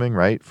 I'm assuming,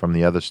 right, from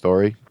the other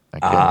story?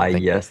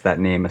 Yes, that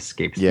name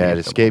escapes me. Yeah, it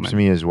escapes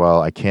me as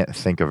well. I can't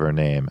think of her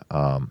name.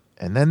 And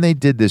then they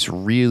did this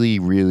really,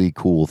 really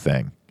cool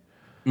thing.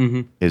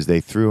 Mm-hmm. Is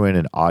they threw in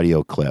an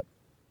audio clip.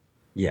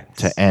 Yes.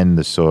 To end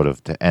the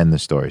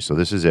story. So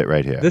this is it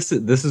right here. This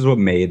is what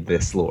made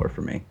this lore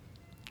for me.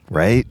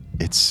 Right?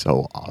 It's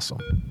so awesome.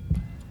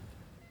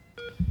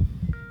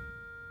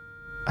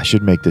 I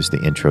should make this the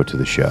intro to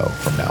the show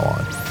from now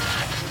on.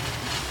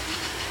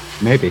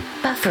 Maybe.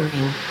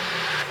 Buffering.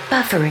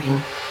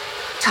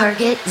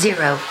 Target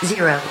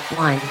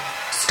 001.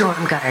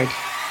 Stormguard.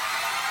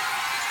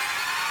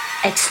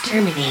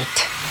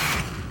 Exterminate.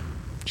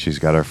 She's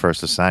got her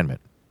first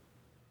assignment.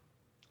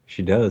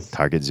 She does.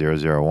 Target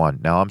 001.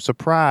 Now, I'm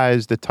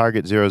surprised that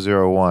Target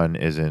 001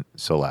 isn't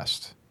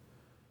Celeste.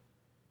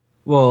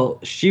 Well,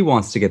 she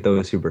wants to get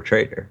those who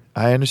betrayed her.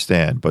 I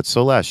understand, but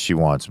Celeste, she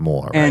wants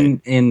more,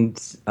 right? And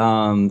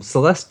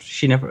Celeste,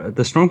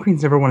 the Storm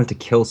Queens never wanted to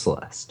kill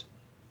Celeste.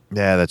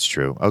 Yeah, that's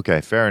true.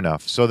 Okay, fair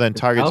enough. So then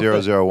Target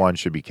 001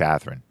 should be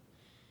Catherine.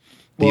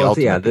 The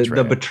Stormguard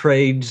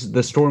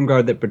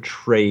that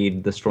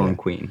betrayed the Storm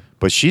Queen.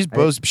 But she's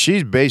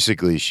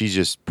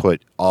just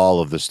put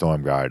all of the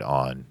Stormguard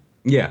on.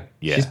 Yeah.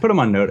 She's put them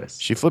on notice.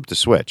 She flipped a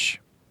switch.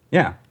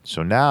 Yeah.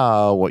 So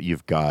now what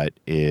you've got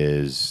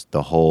is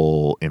the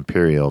whole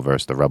Imperial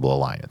versus the Rebel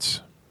Alliance.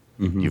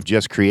 Mm-hmm. You've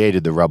just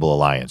created the Rebel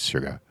Alliance,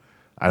 Sugar.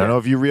 I don't know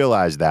if you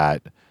realize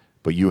that,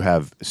 but you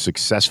have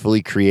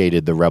successfully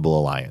created the Rebel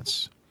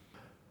Alliance.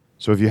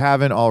 So if you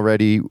haven't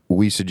already,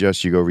 we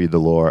suggest you go read the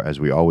lore, as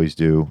we always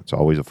do. It's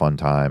always a fun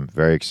time,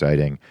 very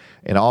exciting.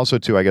 And also,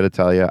 too, I got to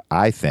tell you,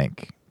 I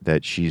think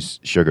that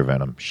Sugar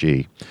Venom,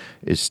 she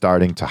is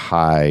starting to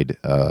hide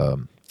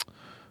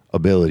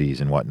abilities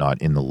and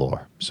whatnot in the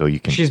lore. So you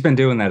can. She's been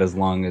doing that as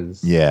long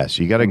as. Yeah,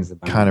 so you got to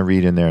kind of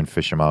read in there and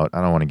fish them out.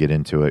 I don't want to get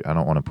into it. I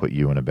don't want to put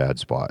you in a bad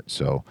spot.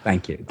 So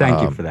thank you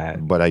for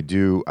that. But I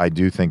do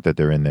think that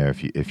they're in there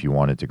if you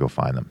wanted to go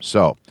find them.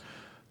 So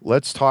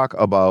let's talk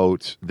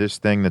about this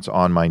thing that's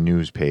on my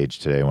news page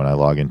today when I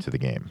log into the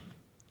game.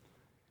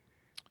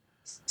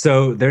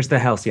 So there's the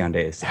Halcyon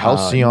Days.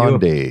 Halcyon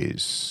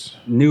Days.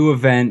 New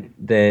event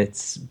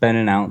that's been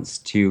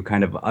announced to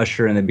kind of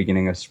usher in the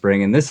beginning of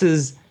spring. And this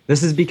is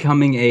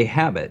becoming a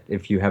habit,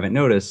 if you haven't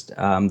noticed.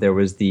 There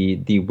was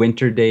the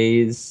Winter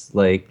Days,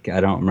 like,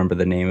 I don't remember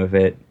the name of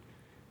it,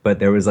 but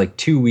there was like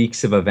 2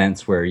 weeks of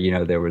events where,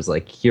 there was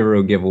like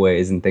hero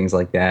giveaways and things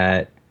like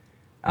that.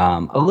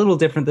 A little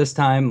different this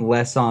time,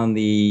 less on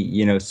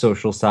the,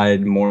 social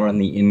side, more on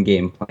the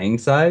in-game playing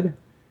side.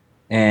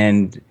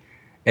 And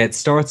it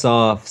starts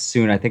off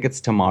soon, I think it's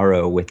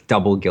tomorrow, with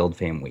Double Guild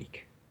Fame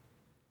Week.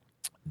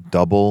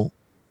 Double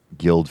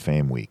Guild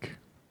Fame Week.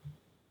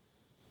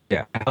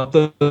 Yeah, help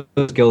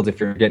those guilds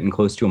if you're getting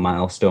close to a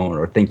milestone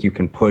or think you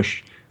can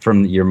push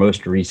from your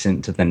most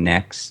recent to the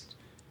next.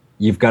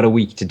 You've got a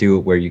week to do it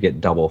where you get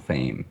double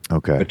fame.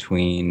 Okay.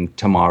 Between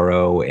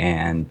tomorrow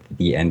and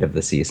the end of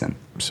the season.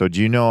 So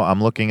do you know,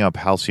 I'm looking up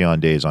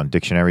Halcyon Days on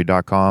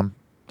dictionary.com.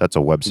 That's a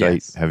website.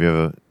 Yes. Have you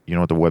ever, you know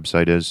what the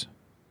website is?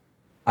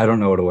 I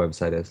don't know what a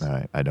website is. All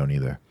right, I don't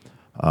either.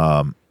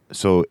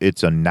 So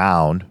it's a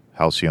noun,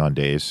 Halcyon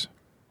Days.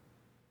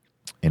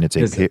 And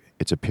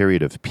it's a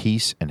period of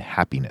peace and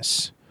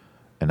happiness,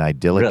 an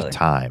idyllic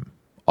time.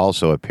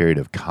 Also a period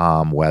of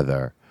calm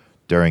weather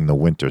during the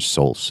winter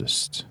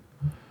solstice.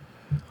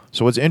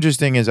 So what's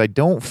interesting is I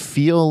don't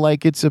feel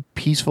like it's a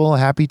peaceful,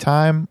 happy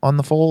time on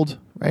the Fold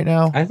right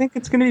now. I think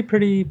it's going to be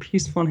pretty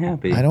peaceful and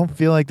happy. I don't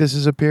feel like this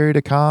is a period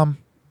of calm.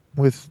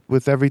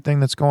 with everything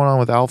that's going on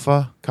with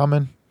Alpha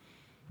coming.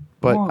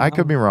 But Well, I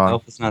could be wrong.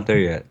 Alpha's not there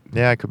yet.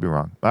 Yeah, I could be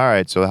wrong. All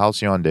right, so the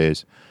Halcyon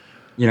Days.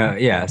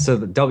 Yeah. So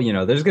the double,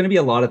 there's going to be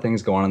a lot of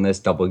things going on this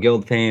double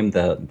guild fame,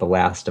 the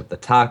last of the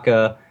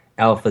Taka,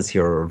 Alpha's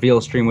hero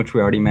reveal stream, which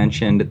we already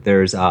mentioned.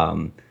 There's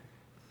an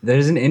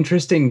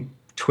interesting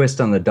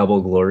twist on the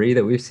double glory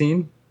that we've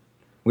seen.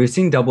 We've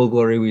seen double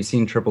glory, we've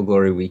seen triple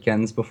glory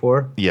weekends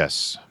before,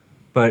 Yes.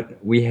 but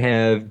we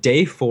have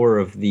day 4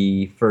 of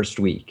the first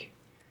week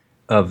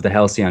of the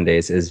Halcyon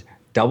Days is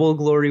double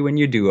glory when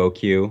you duo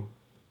queue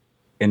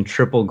and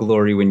triple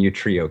glory when you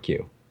trio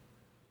queue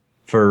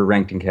for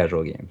ranked and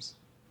casual games.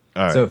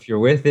 All right. So if you're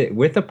with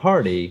a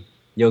party,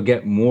 you'll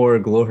get more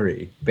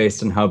glory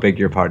based on how big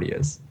your party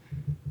is.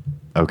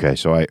 Okay,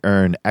 so I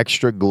earn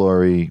extra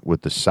glory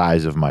with the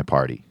size of my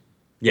party.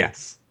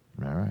 Yes.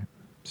 All right.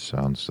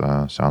 Sounds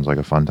like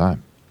a fun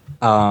time.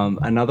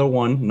 Another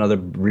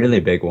really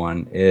big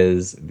one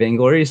is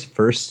Vainglory's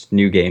first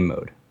new game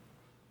mode.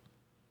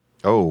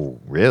 Oh,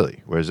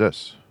 really? Where's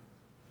this?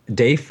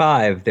 Day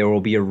 5, there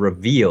will be a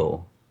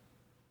reveal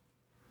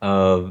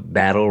of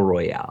Battle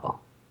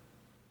Royale.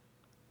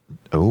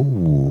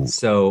 Oh.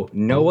 So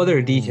no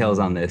other details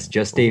on this,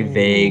 just a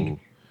vague,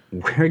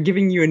 we're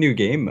giving you a new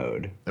game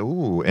mode.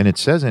 Ooh, and it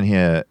says in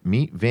here,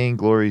 meet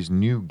Vainglory's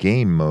new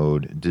game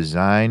mode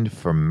designed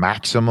for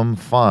maximum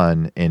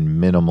fun in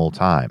minimal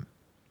time.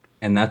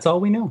 And that's all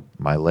we know.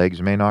 My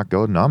legs may not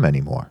go numb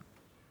anymore.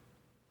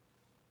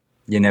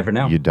 You never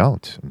know. You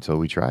don't until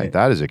we try it.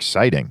 That is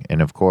exciting.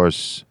 And of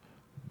course,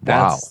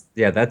 That's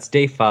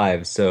day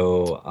 5.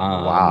 So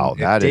wow,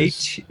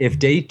 if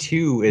day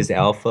 2 is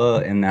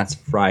alpha and that's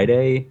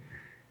Friday,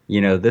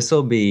 this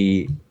will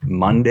be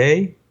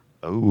Monday.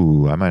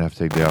 Oh, I might have to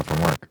take the day off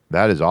from work.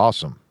 That is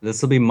awesome.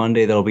 This will be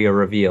Monday. There'll be a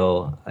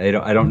reveal. I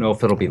don't know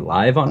if it'll be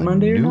live on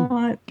Monday or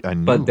not,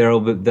 but there'll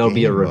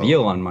be a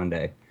reveal on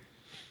Monday.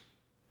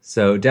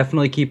 So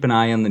definitely keep an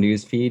eye on the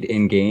news feed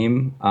in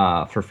game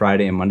for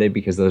Friday and Monday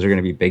because those are going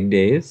to be big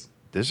days.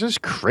 This is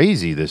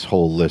crazy. This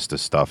whole list of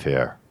stuff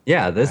here.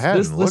 Yeah,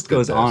 this list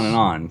goes on and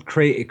on.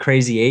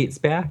 Crazy 8's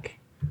back.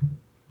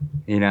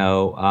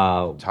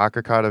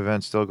 Takakata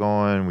event still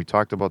going. We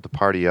talked about the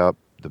party up.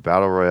 The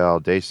Battle Royale,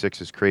 Day 6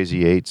 is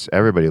Crazy 8s.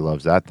 Everybody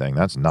loves that thing.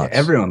 That's nuts. Yeah,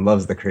 everyone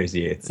loves the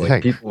Crazy 8s.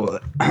 Like people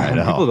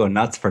go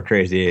nuts for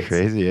Crazy 8s.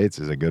 Crazy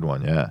 8s is a good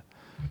one, yeah.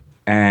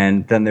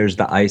 And then there's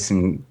the Ice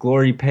and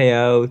Glory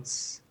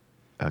payouts.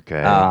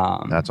 Okay,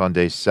 that's on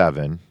Day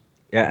 7.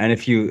 Yeah, and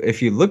if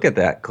you look at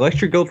that, collect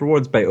your guild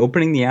rewards by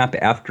opening the app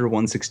after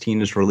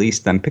 1.16 is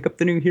released, then pick up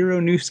the new hero,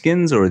 new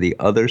skins, or the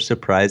other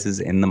surprises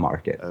in the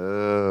market.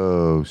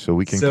 Oh, so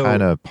we can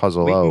kind of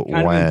puzzle out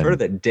when. We can infer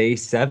that Day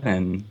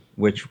 7,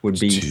 which would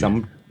be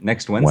some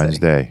next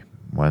Wednesday.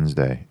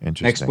 Wednesday.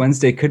 Interesting. Next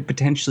Wednesday could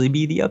potentially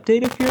be the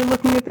update if you're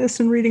looking at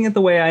this and reading it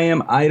the way I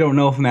am. I don't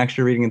know if I'm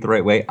actually reading it the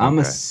right way. I'm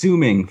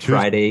assuming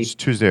Friday. It's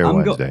Tuesday or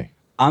Wednesday.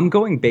 I'm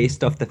going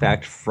based off the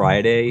fact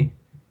Friday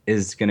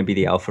is going to be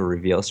the alpha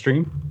reveal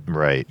stream.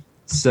 Right.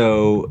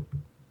 So,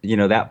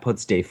 that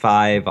puts Day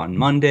 5 on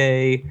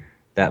Monday.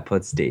 That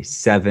puts Day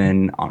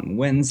 7 on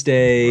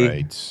Wednesday.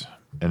 Right.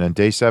 And then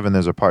Day 7,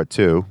 there's a part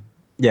 2.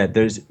 Yeah,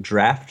 there's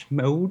draft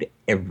mode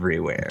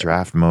everywhere.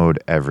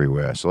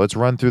 So let's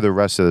run through the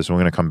rest of this, and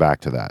we're going to come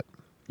back to that.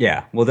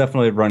 Yeah, we'll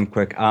definitely run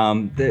quick.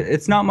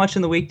 It's not much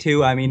in the week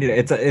 2. I mean,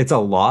 it's a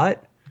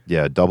lot.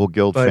 Yeah, double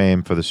guild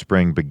fame for the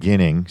spring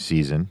beginning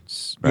season.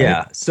 Right?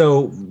 Yeah,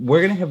 so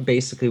we're going to have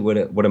basically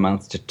what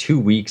amounts to 2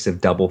 weeks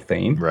of double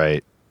fame.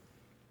 Right.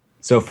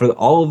 So for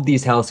all of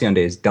these Halcyon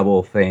Days,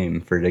 double fame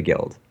for the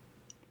guild.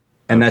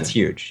 And that's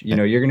huge. You're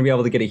going to be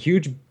able to get a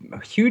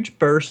huge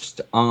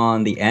burst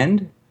on the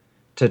end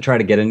to try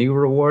to get a new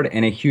reward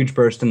and a huge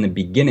burst in the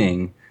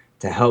beginning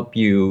to help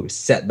you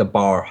set the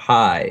bar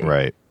high.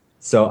 Right.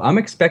 So I'm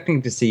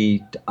expecting to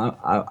see.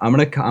 I'm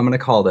gonna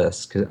call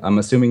this because I'm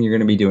assuming you're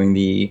gonna be doing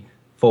the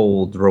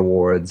fold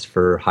rewards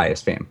for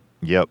highest fame.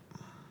 Yep.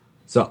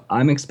 So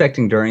I'm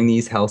expecting during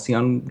these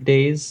Halcyon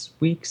Days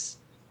weeks,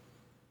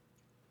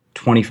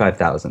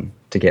 25,000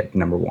 to get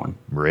number 1.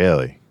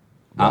 Really?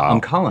 Wow.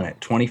 I'm calling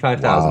it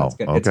 25,000.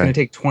 Wow. It's gonna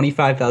take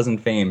 25,000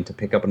 fame to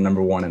pick up a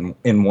number 1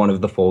 in one of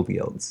the fold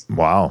guilds.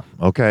 Wow.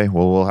 Okay.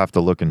 Well, we'll have to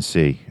look and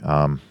see.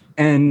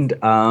 And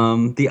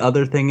the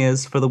other thing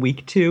is for the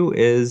week 2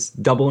 is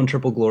double and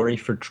triple glory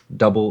for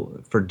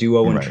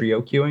duo and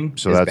trio queuing.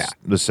 So that's back.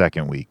 The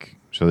second week.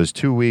 So there's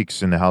 2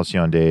 weeks in the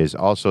Halcyon Days.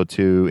 Also,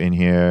 too, in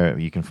here,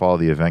 you can follow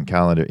the event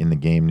calendar in the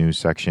game news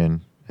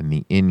section, in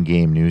the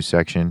in-game news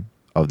section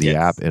of the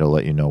app. It'll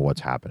let you know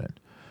what's happening.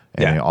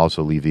 And you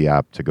also leave the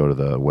app to go to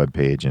the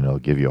webpage, and it'll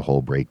give you a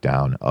whole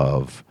breakdown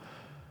of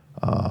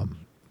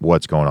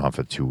what's going on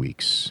for 2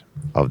 weeks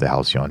of the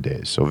Halcyon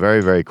Days. So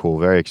very, very cool,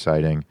 very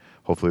exciting.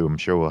 Hopefully, I'm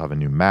sure we'll have a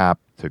new map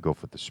to go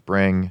for the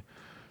spring.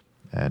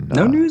 And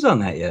no news on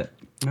that yet.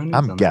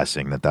 I'm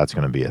guessing that's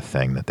going to be a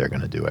thing that they're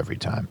going to do every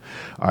time.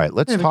 All right,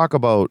 let's talk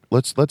about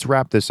let's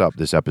wrap this up.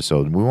 This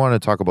episode, we want to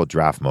talk about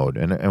draft mode,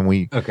 and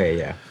we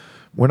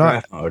We're not.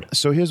 Draft mode.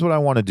 So here's what I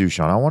want to do,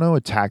 Sean. I want to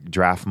attack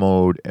draft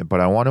mode,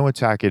 but I want to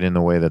attack it in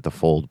the way that the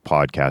Fold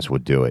podcast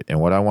would do it. And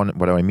what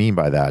I mean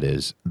by that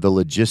is the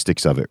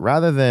logistics of it,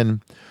 rather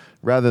than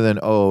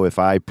if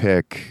I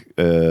pick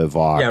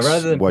Vox,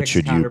 rather than what picks,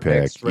 should you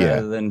pick?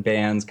 rather than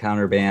bans,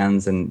 counter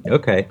bans, and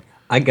okay,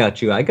 I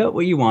got you. I got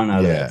what you want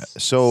out of this.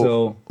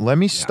 So let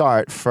me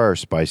start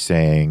first by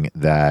saying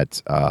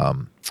that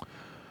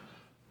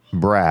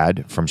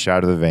Brad from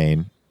Shadow the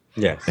Vein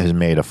has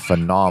made a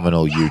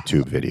phenomenal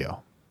YouTube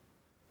video.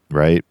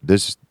 Right?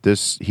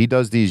 He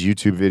does these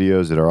YouTube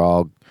videos that are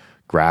all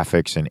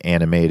graphics and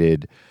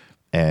animated,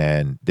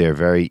 and they're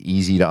very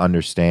easy to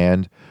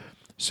understand.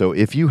 So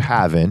if you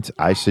haven't,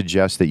 I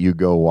suggest that you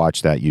go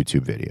watch that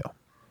YouTube video.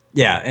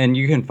 Yeah, and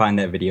you can find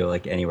that video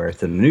like anywhere.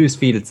 It's in the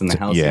newsfeed. It's in the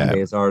Halcyon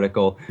Days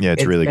article. Yeah,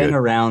 it's really good. It's been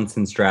around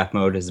since draft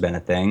mode has been a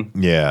thing.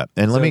 Yeah,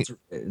 and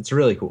it's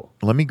really cool.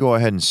 Let me go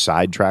ahead and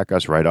sidetrack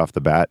us right off the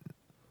bat.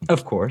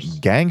 Of course.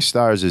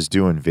 Gangstars is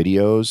doing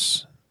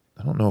videos.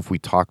 I don't know if we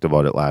talked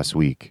about it last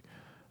week.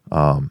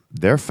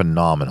 They're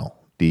phenomenal.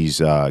 These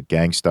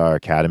Gangstar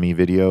Academy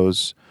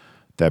videos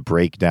that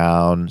break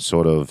down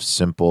sort of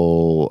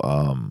simple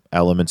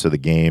elements of the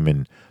game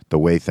and the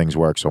way things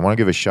work. So I want to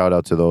give a shout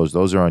out to those.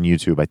 Those are on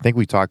YouTube. I think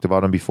we talked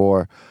about them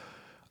before.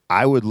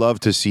 I would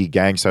love to see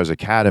Gangstars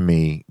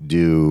Academy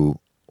do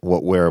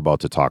what we're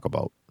about to talk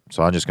about.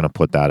 So I'm just going to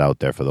put that out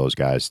there for those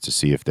guys to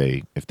see if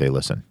they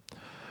listen.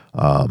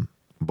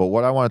 But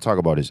what I want to talk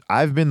about is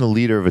I've been the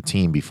leader of a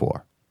team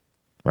before,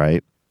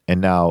 right?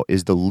 And now,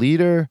 is the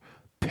leader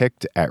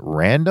picked at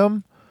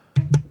random?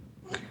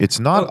 It's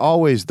not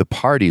always the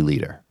party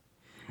leader.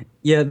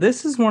 Yeah,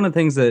 this is one of the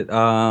things that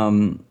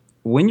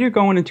when you're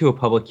going into a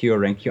public queue or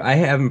ranked queue, I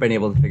haven't been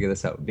able to figure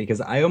this out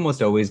because I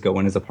almost always go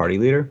in as a party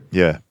leader.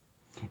 Yeah.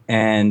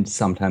 And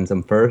sometimes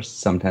I'm first,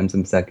 sometimes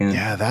I'm second.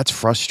 Yeah, that's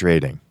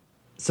frustrating.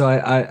 So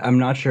I'm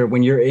not sure.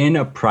 When you're in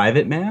a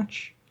private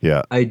match,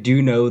 I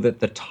do know that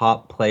the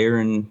top player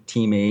in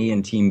Team A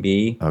and Team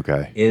B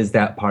is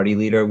that party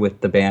leader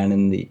with the ban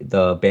and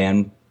the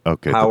ban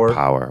power. The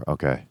power,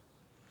 okay.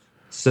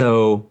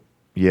 So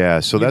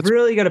so you've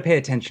really got to pay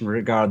attention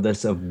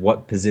regardless of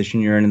what position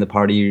you're in the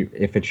party.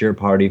 If it's your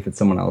party, if it's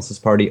someone else's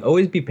party,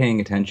 always be paying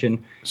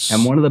attention.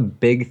 And one of the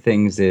big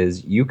things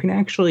is you can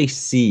actually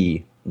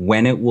see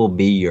when it will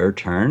be your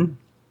turn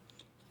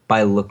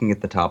by looking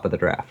at the top of the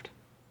draft.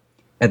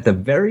 At the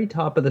very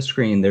top of the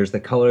screen, there's the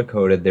color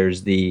coded.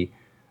 There's the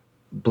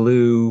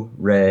blue,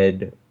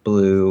 red,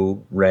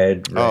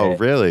 red. Oh,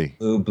 really?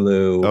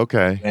 Blue,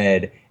 okay,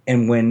 red.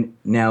 And one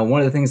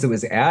of the things that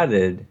was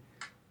added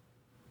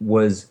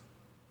was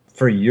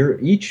for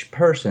each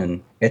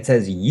person, it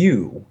says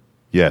you.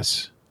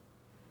 Yes.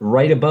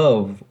 Right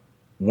above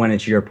when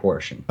it's your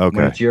portion. Okay.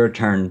 When it's your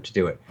turn to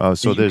do it. Oh,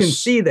 so you can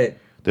see that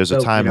there's a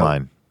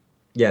timeline.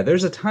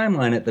 There's a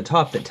timeline at the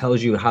top that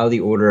tells you how the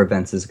order of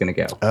events is going to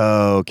go.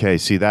 Oh, okay.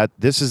 See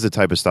this is the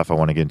type of stuff I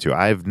want to get into.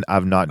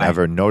 I've not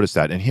ever noticed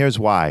that, and here's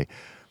why.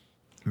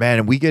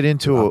 Man, we get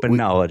into dropping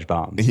knowledge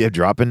bombs. Yeah,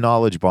 dropping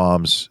knowledge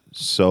bombs.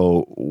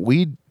 So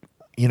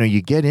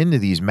you get into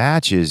these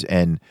matches,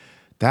 and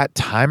that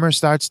timer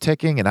starts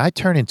ticking, and I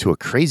turn into a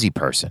crazy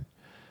person.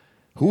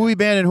 Who are we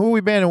banning?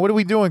 What are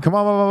we doing? Come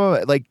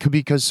on. Like,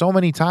 because so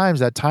many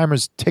times that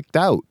timer's ticked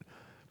out.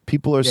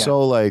 People are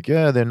so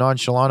they're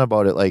nonchalant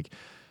about it. Like,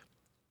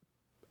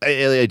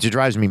 it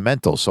drives me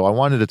mental. So I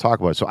wanted to talk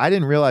about it. So I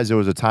didn't realize there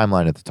was a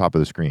timeline at the top of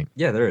the screen.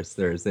 Yeah, there is.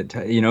 It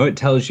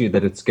tells you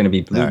that it's going to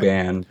be blue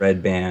ban,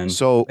 red ban.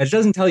 So it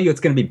doesn't tell you it's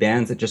going to be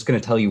bans. It's just going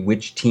to tell you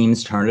which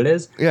team's turn it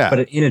is. Yeah.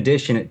 But in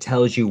addition, it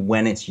tells you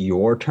when it's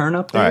your turn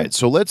up there. All right.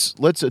 So let's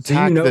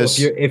attack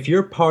this. If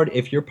you're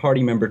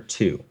party member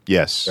 2.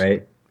 Yes.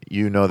 Right.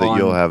 You know that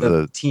you'll have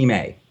the team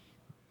A.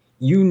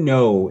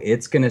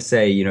 It's going to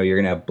say, you're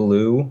going to have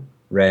blue,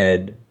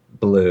 red,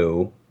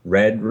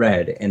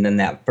 red, and then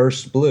that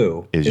first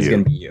blue is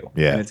going to be you.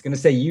 Yeah. And it's going to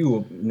say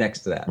you next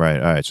to that. Right.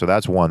 All right. So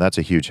that's one. That's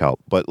a huge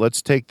help. But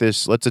let's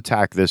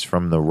attack this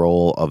from the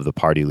role of the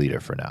party leader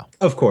for now.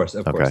 Of course.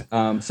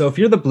 So if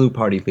you're the blue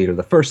party leader,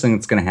 the first thing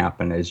that's going to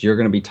happen is you're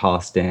going to be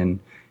tossed in,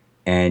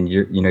 and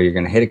you're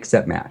going to hit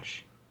accept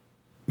match.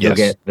 You'll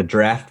get the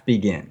draft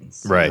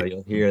begins. Right.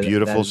 You'll hear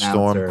beautiful that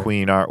Storm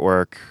Queen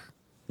artwork.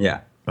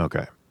 Yeah.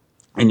 Okay.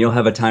 And you'll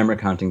have a timer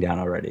counting down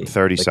already.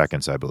 30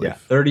 seconds, I believe. Yeah,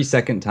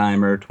 30-second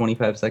timer,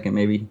 25-second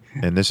maybe.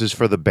 And this is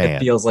for the ban. It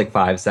feels like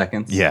 5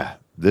 seconds. Yeah,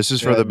 this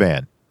is for the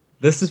ban.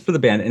 This is for the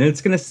ban. And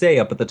it's going to say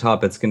up at the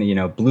top, it's going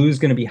to, blue's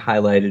going to be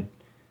highlighted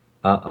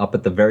up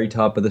at the very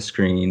top of the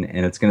screen,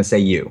 and it's going to say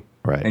you.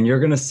 Right. And you're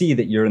going to see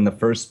that you're in the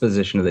first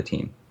position of the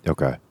team.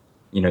 Okay.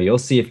 You'll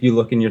see if you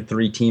look in your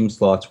 3 team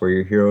slots where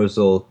your heroes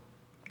will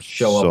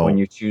show up when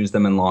you choose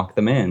them and lock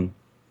them in.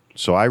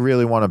 So I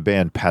really want to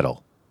ban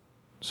Petal.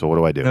 So what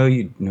do I do? No,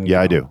 you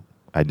I do.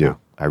 No.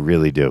 I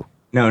really do.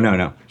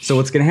 No. So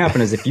what's going to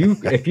happen is if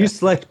you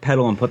select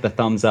Petal and put the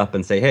thumbs up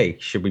and say, hey,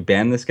 should we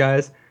ban this,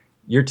 guys?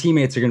 Your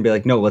teammates are going to be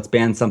like, no, let's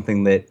ban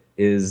something that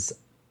is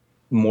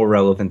more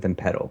relevant than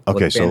Petal.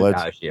 Okay, so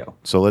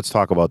let's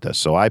talk about this.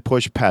 So I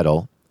push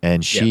Petal,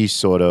 and she's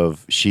sort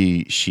of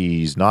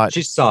she's not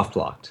She's soft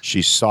locked.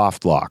 she's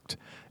soft locked,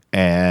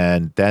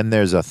 and then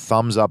there's a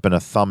thumbs up and a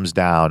thumbs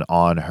down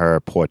on her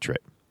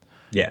portrait.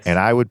 Yes. And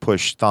I would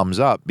push thumbs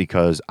up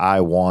because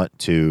I want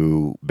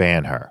to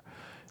ban her.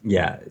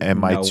 Yeah. And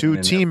my no two one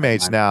in their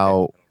teammates mind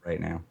now, right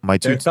now, my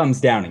they're two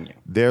thumbs downing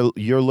you.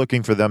 you're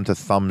looking for them to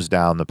thumbs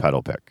down the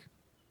pedal pick.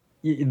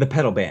 The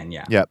pedal ban,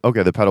 yeah. Yeah,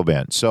 okay, the pedal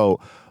ban. So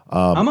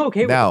I'm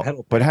okay now, with the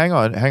pedal ban. but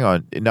hang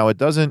on. Now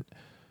does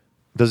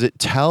it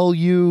tell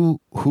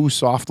you who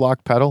soft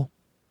lock pedal?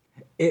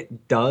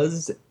 It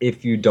does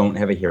if you don't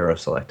have a hero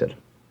selected.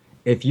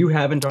 If you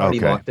haven't already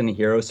Okay. locked in a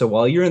hero, so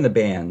while you're in the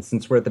ban,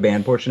 since we're at the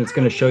ban portion, it's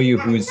going to show you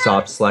who's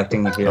soft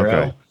selecting the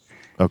hero.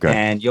 Okay.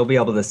 And you'll be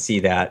able to see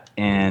that.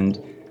 And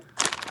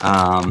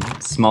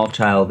Small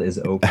Child is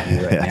OP right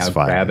That's now,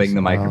 fine. grabbing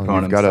the Well, microphone.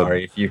 you've I'm got a-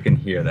 sorry if you can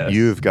hear this.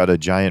 You've got a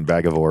giant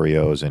bag of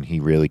Oreos, and he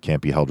really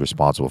can't be held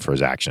responsible for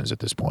his actions at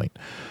this point.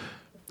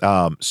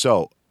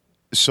 So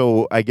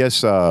I guess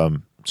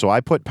so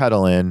I put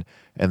pedal in,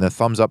 and the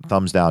thumbs up,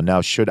 thumbs down.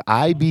 Now, should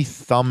I be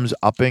thumbs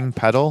upping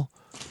pedal?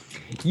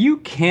 You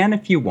can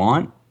if you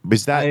want.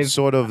 Is that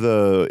sort of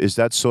the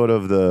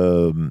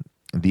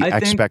I think-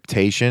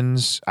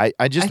 expectations?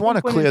 I just I want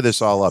to think when clear this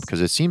it's- all up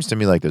because it seems to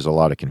me like there's a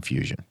lot of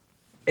confusion.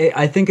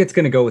 I think it's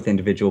going to go with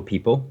individual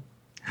people.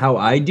 How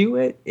I do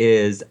it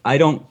is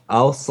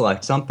I'll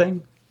select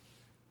something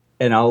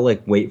and I'll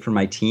like wait for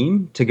my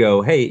team to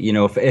go, hey, you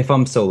know, if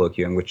I'm solo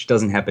queuing, which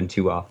doesn't happen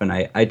too often,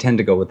 I tend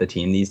to go with the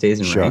team these days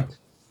in Sure. ranked.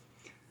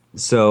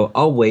 So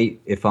I'll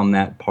wait if I'm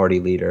that party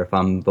leader, if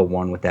I'm the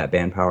one with that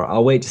band power,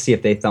 I'll wait to see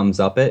if they thumbs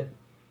up it.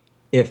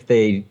 If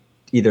they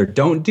either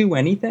don't do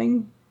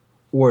anything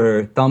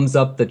or thumbs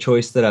up the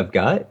choice that I've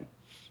got,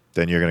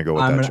 Then you're going to go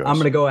with that choice. I'm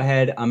going to go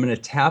ahead. I'm going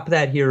to tap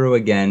that hero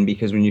again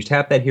because when you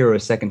tap that hero a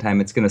second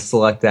time, it's going to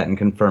select that and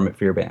confirm it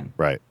for your ban.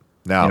 Right.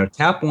 Now,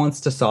 Tap once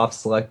to soft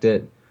select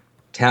it,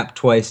 tap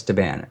twice to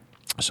ban it.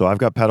 so I've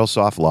got pedal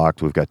soft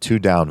locked. We've got 2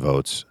 down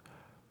votes.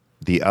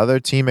 The other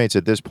teammates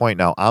at this point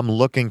now, I'm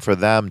looking for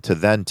them to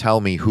then tell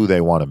me who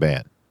they want to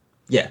ban.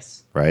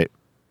 Yes. Right.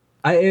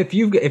 If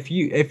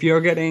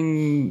you're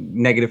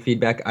getting negative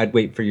feedback, I'd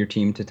wait for your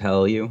team to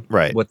tell you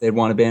Right. what they'd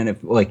want to ban.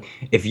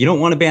 If you don't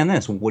want to ban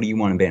this, what do you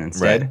want to ban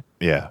instead? Right.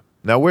 Yeah.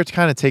 Now we're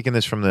kind of taking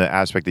this from the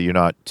aspect that you're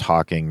not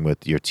talking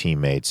with your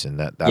teammates, and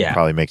that Yeah.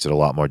 probably makes it a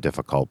lot more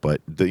difficult.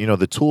 But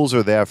the tools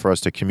are there for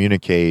us to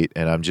communicate,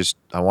 and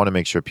I want to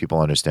make sure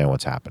people understand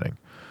what's happening.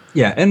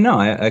 Yeah, and no,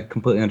 I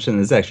completely understand.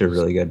 This is actually a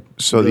really good,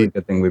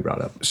 good thing we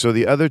brought up. So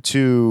the other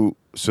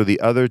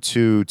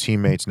two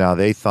teammates now,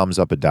 they thumbs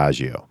up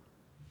Adagio.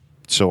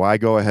 So I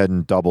go ahead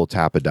and double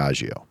tap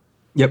Adagio.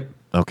 Yep.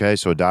 Okay,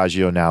 so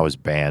Adagio now is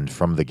banned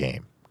from the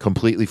game,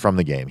 completely from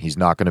the game. He's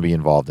not going to be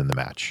involved in the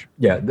match.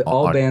 Yeah,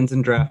 all bans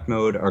in draft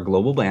mode are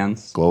global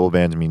bans. Global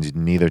bans means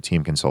neither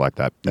team can select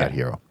that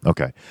hero.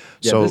 Okay,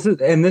 Yeah, so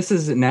this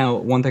is now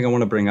one thing I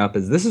want to bring up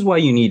is this is why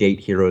you need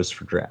 8 heroes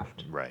for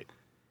draft. right.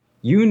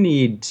 You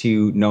need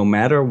to, no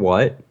matter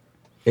what,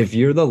 if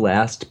you're the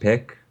last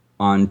pick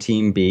on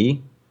Team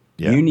B,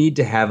 you need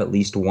to have at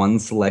least one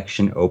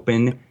selection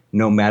open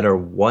no matter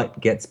what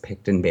gets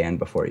picked and banned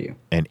before you.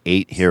 And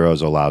 8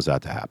 heroes allows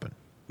that to happen.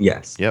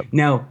 Yes. Yep.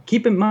 Now,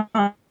 keep in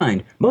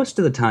mind, most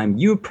of the time,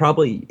 you're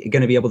probably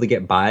going to be able to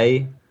get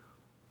by.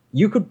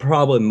 You could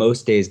probably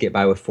most days get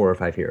by with 4 or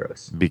 5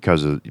 heroes.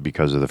 Because of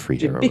the free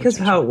hero. Because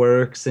of how it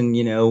works, and,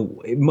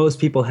 most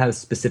people have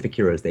specific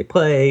heroes they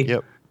play.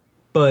 Yep.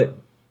 But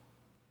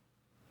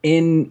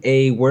in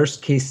a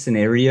worst case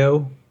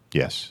scenario,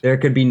 Yes. there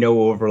could be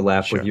no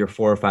overlap with your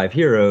 4 or 5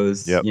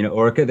 heroes. Yep.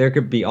 Or there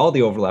could be all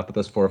the overlap with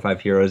those 4 or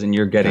 5 heroes, and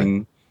you're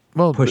getting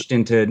pushed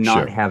into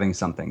not having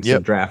something. So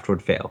draft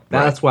would fail.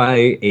 That's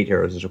why 8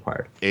 heroes is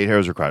required. 8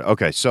 heroes required.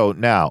 Okay, so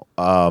now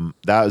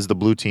that is the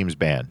blue team's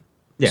ban.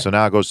 Yeah. So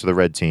now it goes to the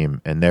red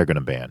team, and they're going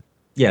to ban.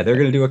 Yeah, they're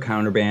going to do a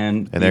counter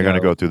ban. And they're going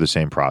to go through the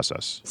same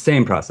process.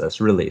 Same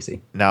process, real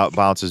easy. Now it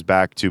bounces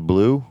back to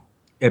blue.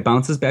 It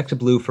bounces back to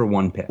blue for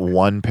 1 pick.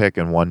 1 pick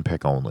and 1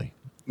 pick only.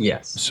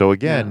 Yes. So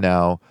again,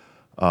 now...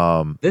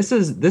 This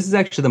is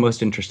actually the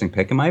most interesting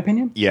pick, in my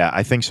opinion. Yeah,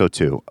 I think so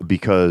too.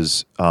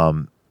 Because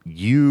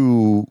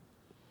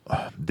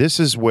this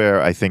is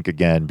where I think,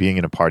 again, being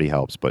in a party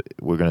helps, but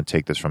we're going to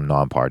take this from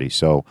non-party.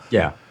 So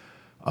yeah,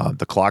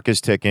 the clock is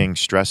ticking,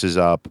 stress is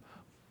up.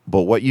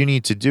 But what you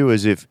need to do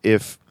is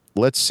if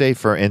let's say,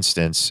 for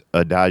instance,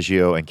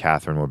 Adagio and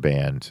Catherine were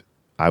banned,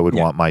 I would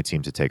want my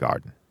team to take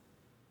Arden.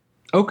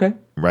 Okay.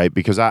 Right?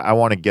 Because I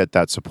want to get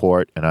that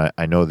support, and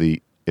I know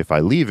if I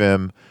leave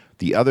him,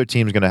 the other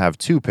team's going to have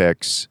 2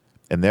 picks,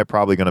 and they're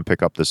probably going to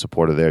pick up the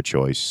support of their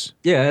choice.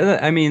 Yeah,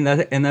 I mean,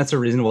 that's a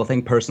reasonable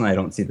thing. Personally, I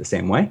don't see it the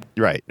same way.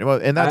 Right. Well,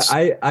 and that's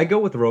I go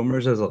with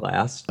roamers as a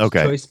last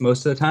choice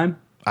most of the time.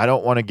 I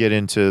don't want to get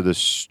into the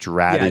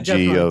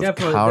strategy of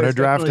counter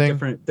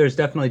drafting. There's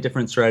definitely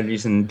different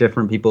strategies, and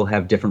different people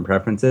have different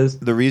preferences.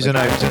 The reason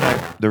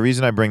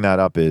I bring that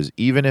up is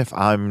even if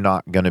I'm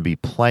not going to be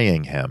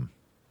playing him,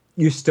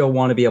 you still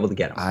want to be able to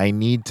get him. I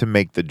need to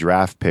make the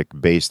draft pick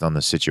based on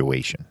the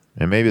situation.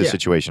 And maybe the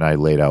situation I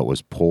laid out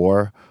was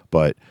poor,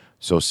 but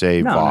So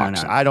say No,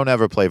 Vox. no. I don't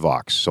ever play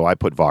Vox, so I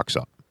put Vox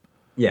up.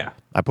 Yeah.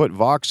 I put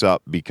Vox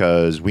up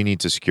because we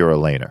need to secure a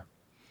laner.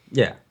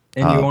 Yeah.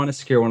 And you want to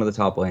secure one of the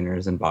top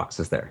laners, and Vox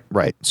is there.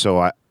 Right.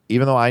 So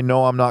even though I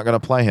know I'm not going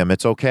to play him,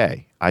 it's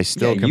okay. I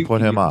still can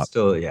put him up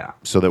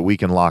so that we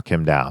can lock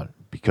him down.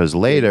 Because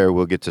later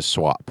we'll get to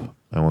swap,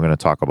 and we're going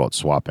to talk about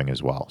swapping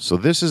as well. So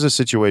this is a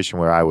situation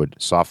where I would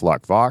soft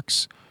lock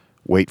Vox,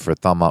 wait for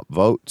thumb up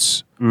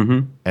votes,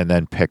 and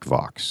then pick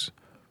Vox.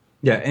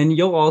 Yeah, and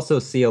you'll also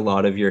see a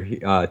lot of your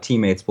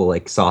teammates will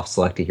like soft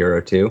select a hero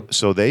too.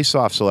 So they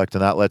soft select,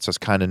 and that lets us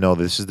kind of know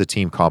this is the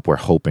team comp we're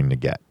hoping to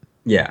get.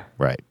 Yeah.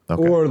 Right.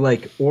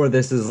 Okay. Or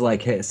this is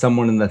like, hey,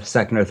 someone in the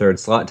second or third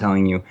slot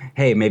telling you,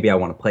 hey, maybe I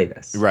want to play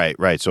this.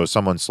 Right. So if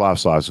someone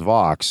slops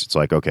Vox, it's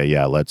like, okay,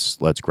 yeah, let's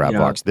grab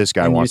Vox. This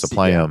guy wants to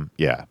play him.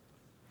 Yeah.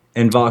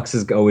 And Vox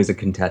is always a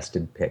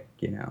contested pick,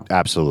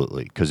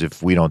 Absolutely. Because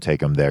if we don't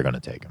take him, they're going to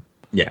take him.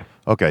 Yeah.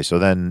 Okay, so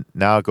then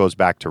now it goes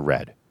back to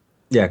red.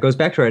 Yeah, it goes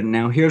back to red.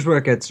 Now, here's where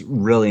it gets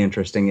really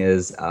interesting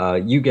is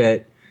you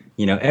get,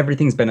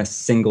 everything's been a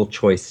single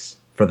choice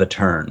for the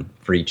turn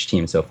for each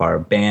team so far.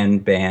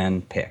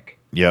 Ban, pick.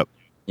 Yep.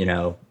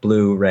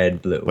 Blue,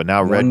 red, blue. But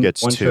now red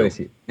gets two.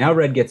 Choice. Now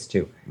red gets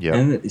two. Yep.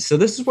 And so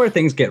this is where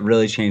things get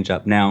really changed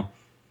up. Now,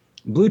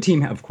 blue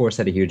team, of course,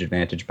 had a huge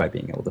advantage by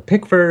being able to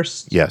pick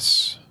first.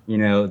 Yes.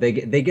 They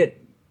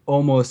get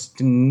almost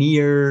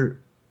near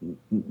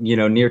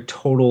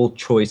total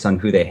choice on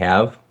who they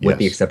have, with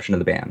the exception of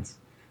the bans.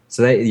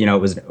 So they, it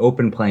was an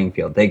open playing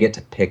field. They get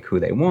to pick who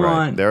they want.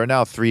 Right. There are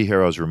now 3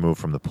 heroes removed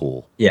from the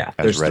pool. Yeah,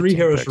 there's 3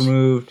 heroes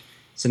removed.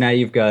 So now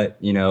you've got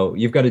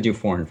to do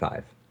 4 and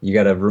 5. You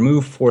got to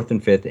remove 4th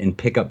and 5th and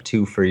pick up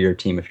 2 for your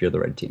team if you're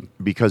the red team.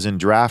 Because in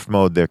draft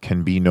mode there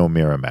can be no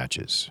mirror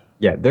matches.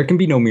 Yeah, there can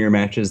be no mirror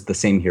matches. The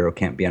same hero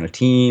can't be on a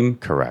team.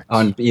 Correct.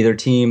 On either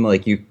team,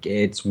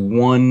 it's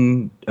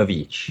one of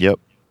each. Yep.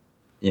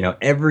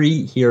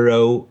 Every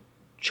hero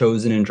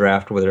chosen in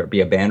draft, whether it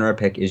be a ban or a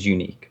pick, is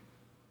unique.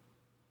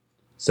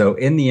 So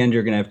in the end,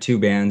 you're going to have 2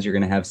 bans. You're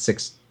going to have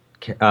 6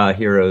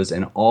 heroes,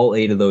 and all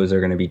 8 of those are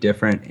going to be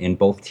different, and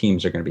both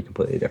teams are going to be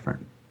completely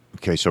different.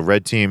 Okay, so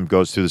red team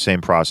goes through the same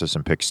process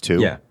and picks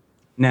 2. Yeah.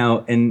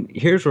 Now, and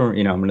here's where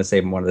I'm going to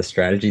say one of the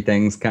strategy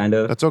things, kind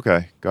of. That's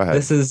okay. Go ahead.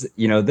 This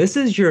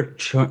is your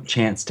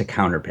chance to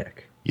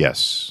counterpick.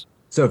 Yes.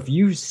 So if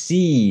you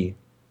see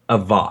a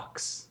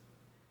Vox,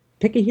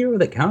 pick a hero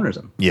that counters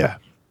them. Yeah.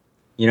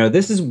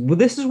 This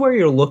is where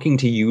you're looking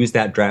to use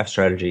that draft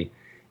strategy,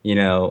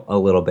 a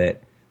little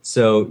bit.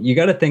 So you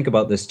got to think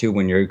about this too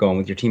when you're going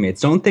with your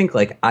teammates. Don't think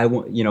like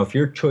if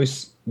your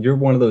choice, you're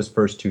one of those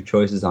first 2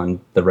 choices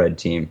on the red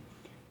team.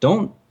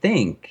 Don't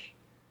think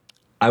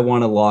I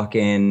want to lock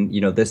in,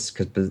 this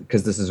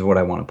because this is what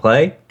I want to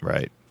play.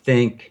 Right.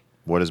 Think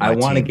what is my I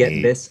want to team get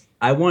need? this.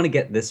 I want to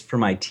get this for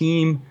my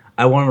team.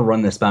 I want to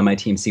run this by my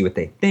team, see what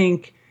they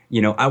think.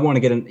 I want to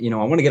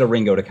get a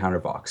Ringo to counter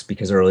Vox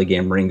because early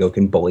game Ringo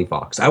can bully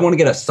Vox. I want to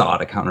get a Saw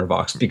to counter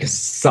Vox because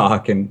Saw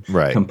can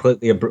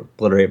completely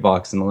obliterate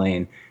Vox in the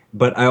lane.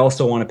 But I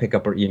also want to pick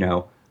up,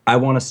 I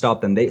want to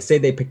stop them. They say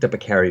they picked up a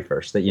carry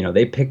first, that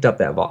they picked up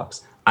that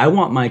Vox. I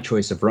want my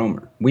choice of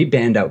roamer. We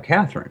banned out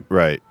Catherine.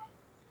 Right.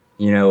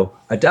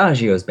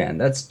 Adagio's banned.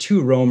 That's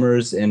 2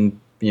 roamers and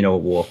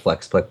we'll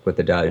flex click with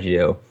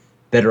Adagio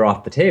that are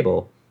off the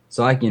table.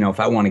 So if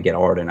I want to get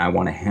Arden, I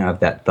want to have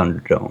that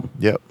Thunderdome.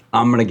 Yep.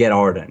 I'm going to get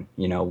Arden.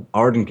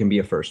 Arden can be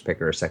a first pick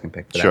or a second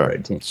pick for that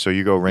red team. So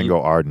you go Ringo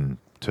Arden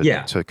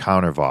to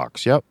counter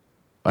Vox. Yep.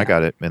 I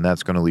got it. And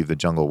that's going to leave the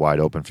jungle wide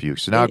open for you.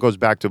 So now it goes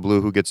back to blue,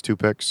 who gets 2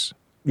 picks.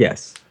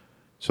 Yes.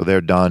 So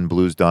they're done.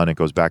 Blue's done. It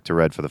goes back to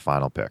red for the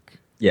final pick.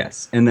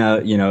 Yes. And,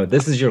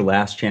 this is your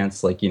last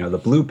chance.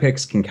 The blue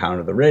picks can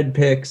counter the red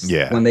picks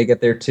when they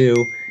get there too.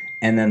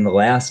 And then the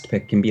last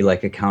pick can be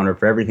like a counter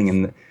for everything.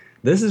 And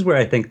this is where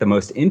I think the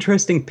most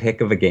interesting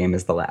pick of a game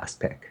is the last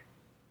pick.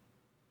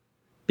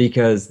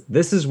 Because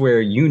this is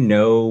where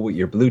what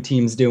your blue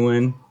team's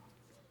doing,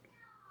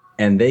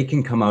 and they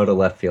can come out of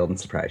left field and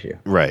surprise you.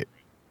 Right.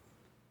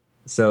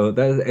 So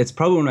it's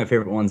probably one of my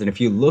favorite ones. And if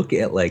you look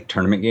at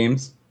tournament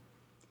games,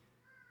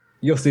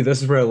 you'll see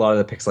this is where a lot of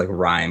the picks like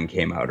Rhyme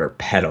came out or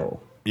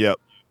Petal. Yep.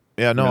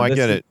 Yeah, no, I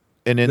get it.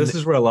 And this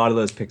is where a lot of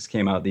those picks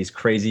came out, these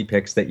crazy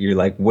picks that you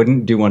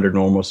wouldn't do under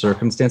normal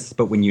circumstances,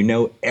 but when you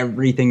know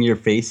everything you're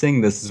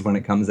facing, this is when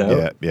it comes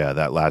out. Yeah,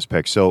 that last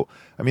pick. So,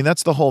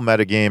 that's the whole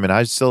meta game, and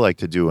I'd still like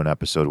to do an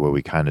episode where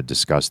we kind of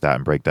discuss that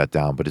and break that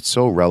down, but it's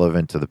so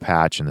relevant to the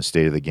patch and the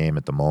state of the game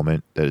at the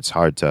moment that it's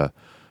hard to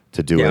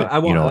do it.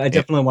 I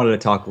definitely wanted to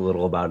talk a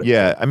little about it.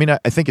 Yeah,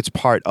 I think it's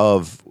part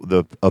of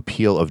the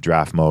appeal of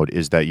draft mode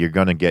is that you're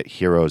going to get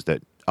heroes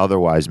that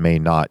otherwise may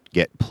not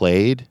get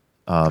played.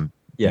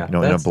 Yeah, in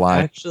a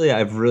blind. Actually,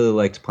 I've really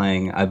liked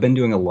playing. I've been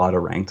doing a lot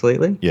of ranked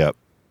lately. Yep.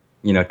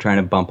 Trying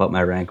to bump up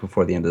my rank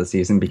before the end of the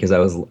season because I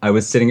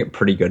was sitting at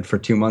pretty good for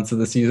 2 months of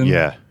the season.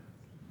 Yeah.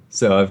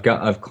 So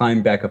I've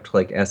climbed back up to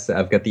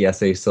I've got the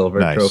SA Silver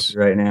trophy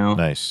right now.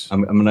 Nice.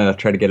 I'm gonna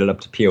try to get it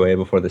up to POA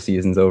before the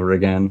season's over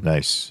again.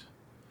 Nice.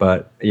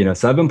 But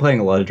so I've been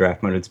playing a lot of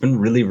draft mode. It's been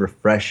really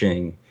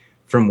refreshing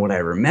from what I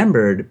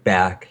remembered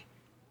back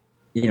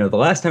the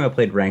last time I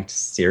played ranked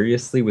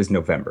seriously was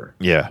November.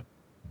 Yeah.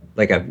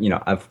 Like I've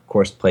of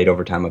course played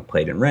overtime. I've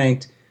played in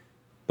ranked,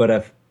 but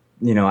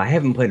I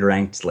haven't played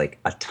ranked like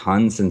a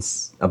ton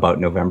since about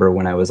November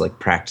when I was like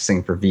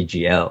practicing for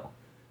VGL,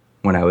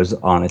 when I was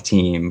on a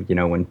team,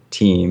 when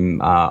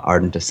Team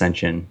Ardent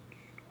Ascension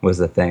was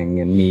the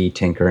thing, and me,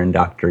 Tinker, and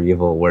Dr.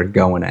 Evil were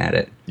going at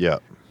it. Yeah.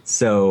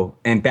 So,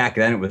 and back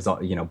then it was all,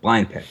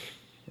 blind pick.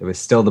 It was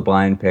still the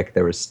blind pick.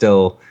 There was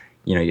still,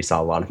 you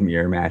saw a lot of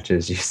mirror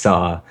matches. You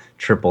saw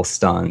triple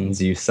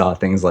stuns. You saw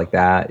things like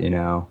that,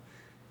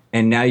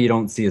 And now you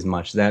don't see as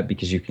much of that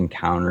because you can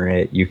counter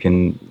it.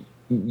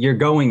 You're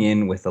going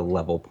in with a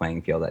level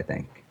playing field, I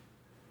think.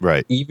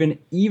 Right. Even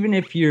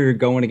if you're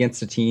going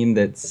against a team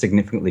that's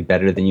significantly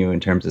better than you in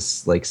terms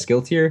of like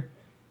skill tier,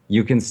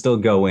 you can still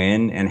go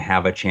in and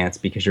have a chance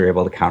because you're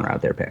able to counter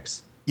out their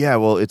picks. Yeah,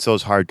 well, it's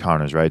those hard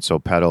counters, right? So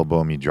pedal,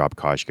 boom, you drop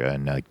Koshka,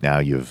 and like now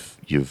you've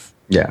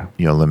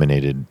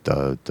eliminated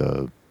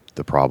the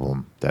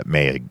problem that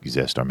may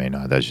exist or may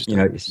not. That's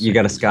just you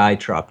got a Sky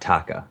drop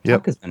Taka. Yep.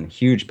 Taka's been a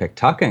huge pick.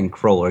 Taka and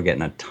Kroll are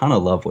getting a ton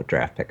of love with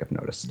draft pick, I've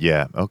noticed.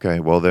 Yeah. Okay.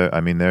 Well,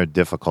 they're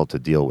difficult to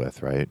deal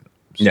with, right?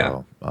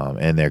 So, yeah.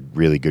 And they're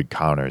really good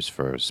counters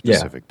for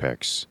specific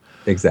picks.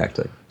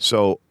 Exactly.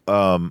 So,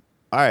 all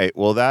right.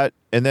 Well, then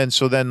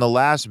the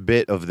last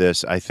bit of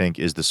this, I think,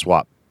 is the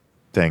swap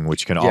thing,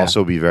 which can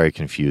also be very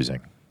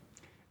confusing.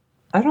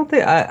 I don't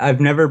think I've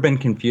never been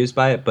confused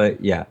by it,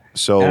 but yeah.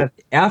 So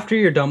after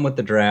you're done with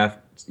the draft,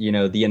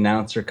 the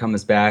announcer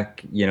comes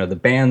back, the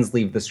bands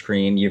leave the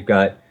screen. You've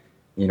got,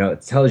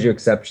 it tells you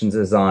exceptions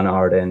is on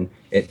Arden.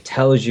 It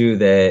tells you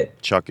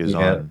that Chuck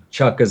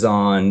is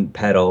on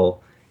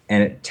pedal,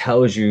 and it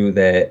tells you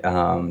that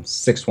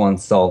 6-1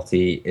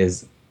 Salty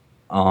is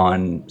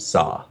on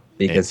Saw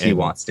because he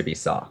wants to be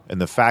Saw. And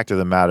the fact of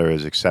the matter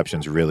is,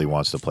 Exceptions really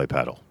wants to play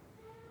pedal.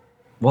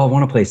 Well, I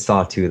want to play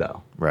Saw too,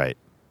 though. Right.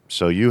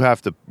 So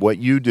what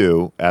you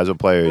do as a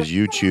player is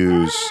you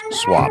choose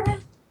swap.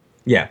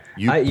 Yeah.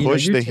 You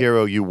push the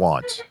hero you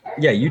want.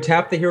 Yeah, you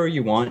tap the hero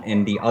you want,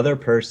 and the other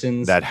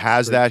person's that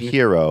has that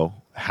hero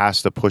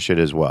has to push it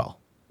as well.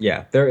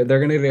 Yeah, they're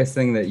going to do this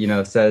thing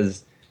that,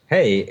 says,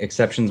 hey,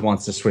 Exceptions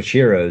wants to switch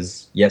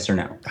heroes, yes or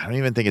no. I don't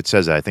even think it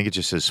says that. I think it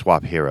just says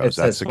swap heroes.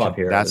 It says swap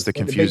heroes. That's the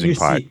confusing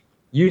part.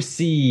 You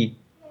see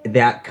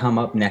that come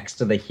up next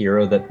to the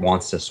hero that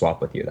wants to swap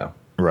with you, though.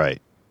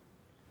 Right.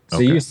 So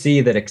you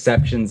see that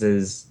Exceptions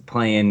is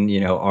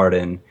playing,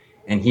 Arden,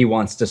 and he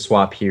wants to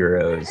swap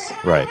heroes.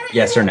 Right.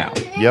 Yes or no.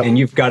 Yep. And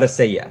you've got to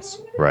say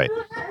yes. Right.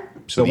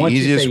 So once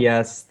you say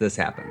yes, this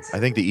happens.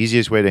 I think the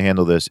easiest way to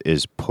handle this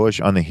is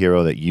push on the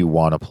hero that you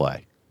want to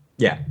play.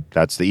 Yeah.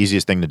 That's the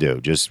easiest thing to do.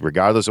 Just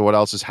regardless of what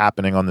else is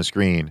happening on the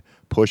screen,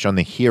 push on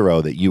the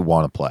hero that you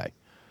want to play.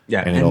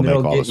 Yeah. And it'll make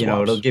all the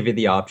swaps. It'll give you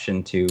the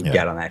option to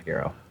get on that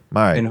hero.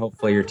 All right. And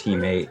hopefully your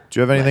teammate. Do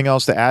you have anything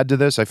else to add to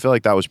this? I feel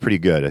like that was pretty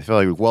good. I feel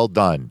like well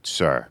done,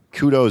 sir.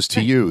 Kudos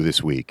to you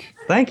this week.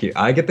 Thank you.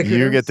 I get the kudos.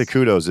 You get the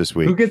kudos this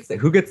week.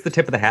 Who gets the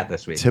tip of the hat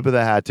this week? Tip of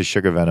the hat to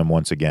Sugar Venom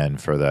once again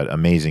for that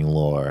amazing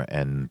lore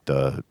and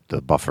the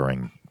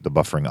buffering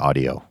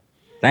audio.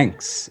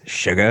 Thanks,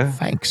 Sugar.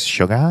 Thanks,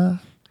 Sugar.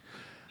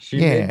 She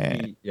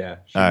made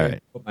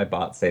my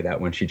bot say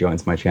that when she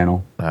joins my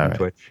channel on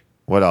Twitch.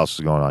 What else is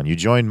going on? You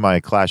joined my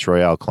Clash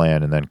Royale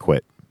clan and then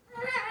quit.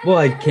 Well,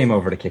 I came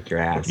over to kick your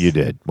ass. You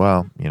did.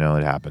 Well,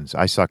 it happens.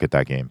 I suck at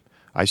that game.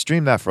 I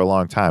streamed that for a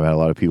long time. I had a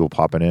lot of people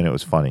popping in. It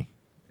was funny.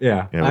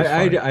 Yeah,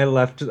 I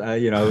left. I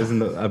was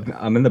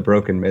I'm in the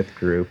Broken Myth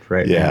group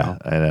right now. Yeah,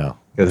 I know.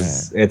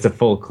 Because it's a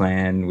full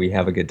clan. We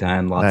have a good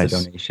time. Lots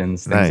of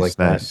donations, things like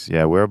that.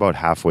 Yeah, we're about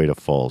halfway to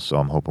full, so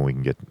I'm hoping we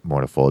can get more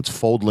to full. It's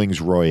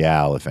Foldlings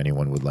Royale if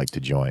anyone would like to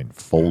join.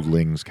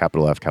 Foldlings,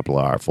 capital F, capital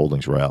R,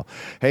 Foldlings Royale.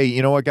 Hey,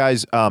 you know what,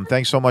 guys?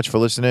 Thanks so much for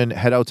listening.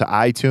 Head out to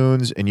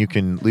iTunes, and you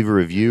can leave a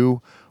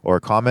review or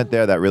a comment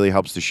there. That really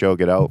helps the show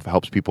get out,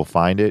 helps people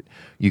find it.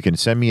 You can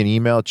send me an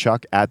email,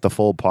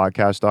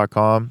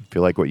 chuck@thefoldpodcast.com, if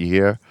you like what you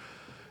hear.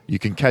 You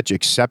can catch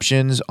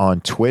Exceptions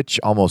on Twitch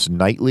almost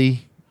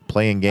nightly.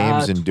 Playing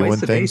games and doing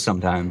things.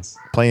 Sometimes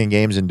playing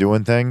games and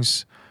doing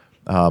things.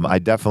 I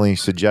definitely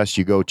suggest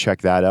you go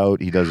check that out.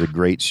 He does a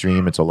great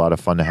stream. It's a lot of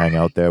fun to hang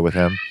out there with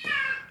him.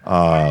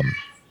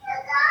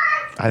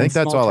 I think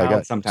that's all I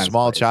got.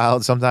 Small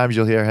Child. Sometimes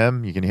you'll hear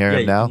him. You can hear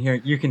him now.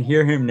 You can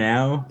hear him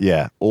now.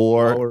 Yeah,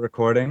 or while we're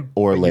recording,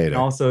 or later. You can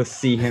also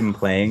see him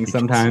playing.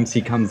 Sometimes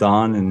he comes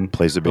on and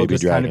plays the baby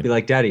dragon. Kind of be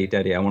like, "Daddy,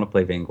 I want to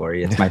play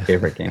Vainglory. It's my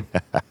favorite game."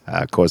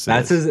 Of course,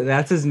 that's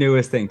his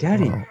newest thing.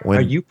 Daddy,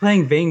 are you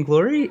playing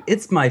Vainglory?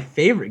 It's my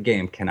favorite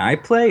game. Can I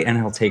play? And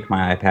he'll take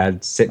my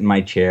iPad, sit in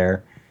my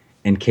chair,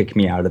 and kick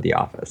me out of the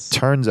office.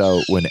 Turns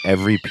out when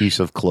every piece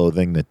of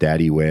clothing that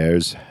Daddy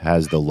wears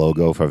has the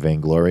logo for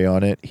Vainglory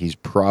on it, he's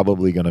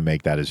probably going to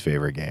make that his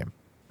favorite game.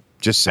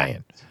 Just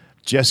saying.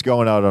 Just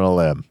going out on a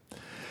limb.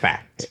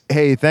 Fact.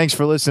 Hey, thanks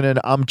for listening.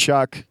 I'm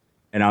Chuck.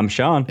 And I'm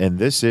Sean. And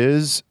this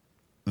is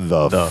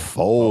The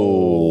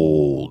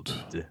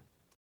Fold.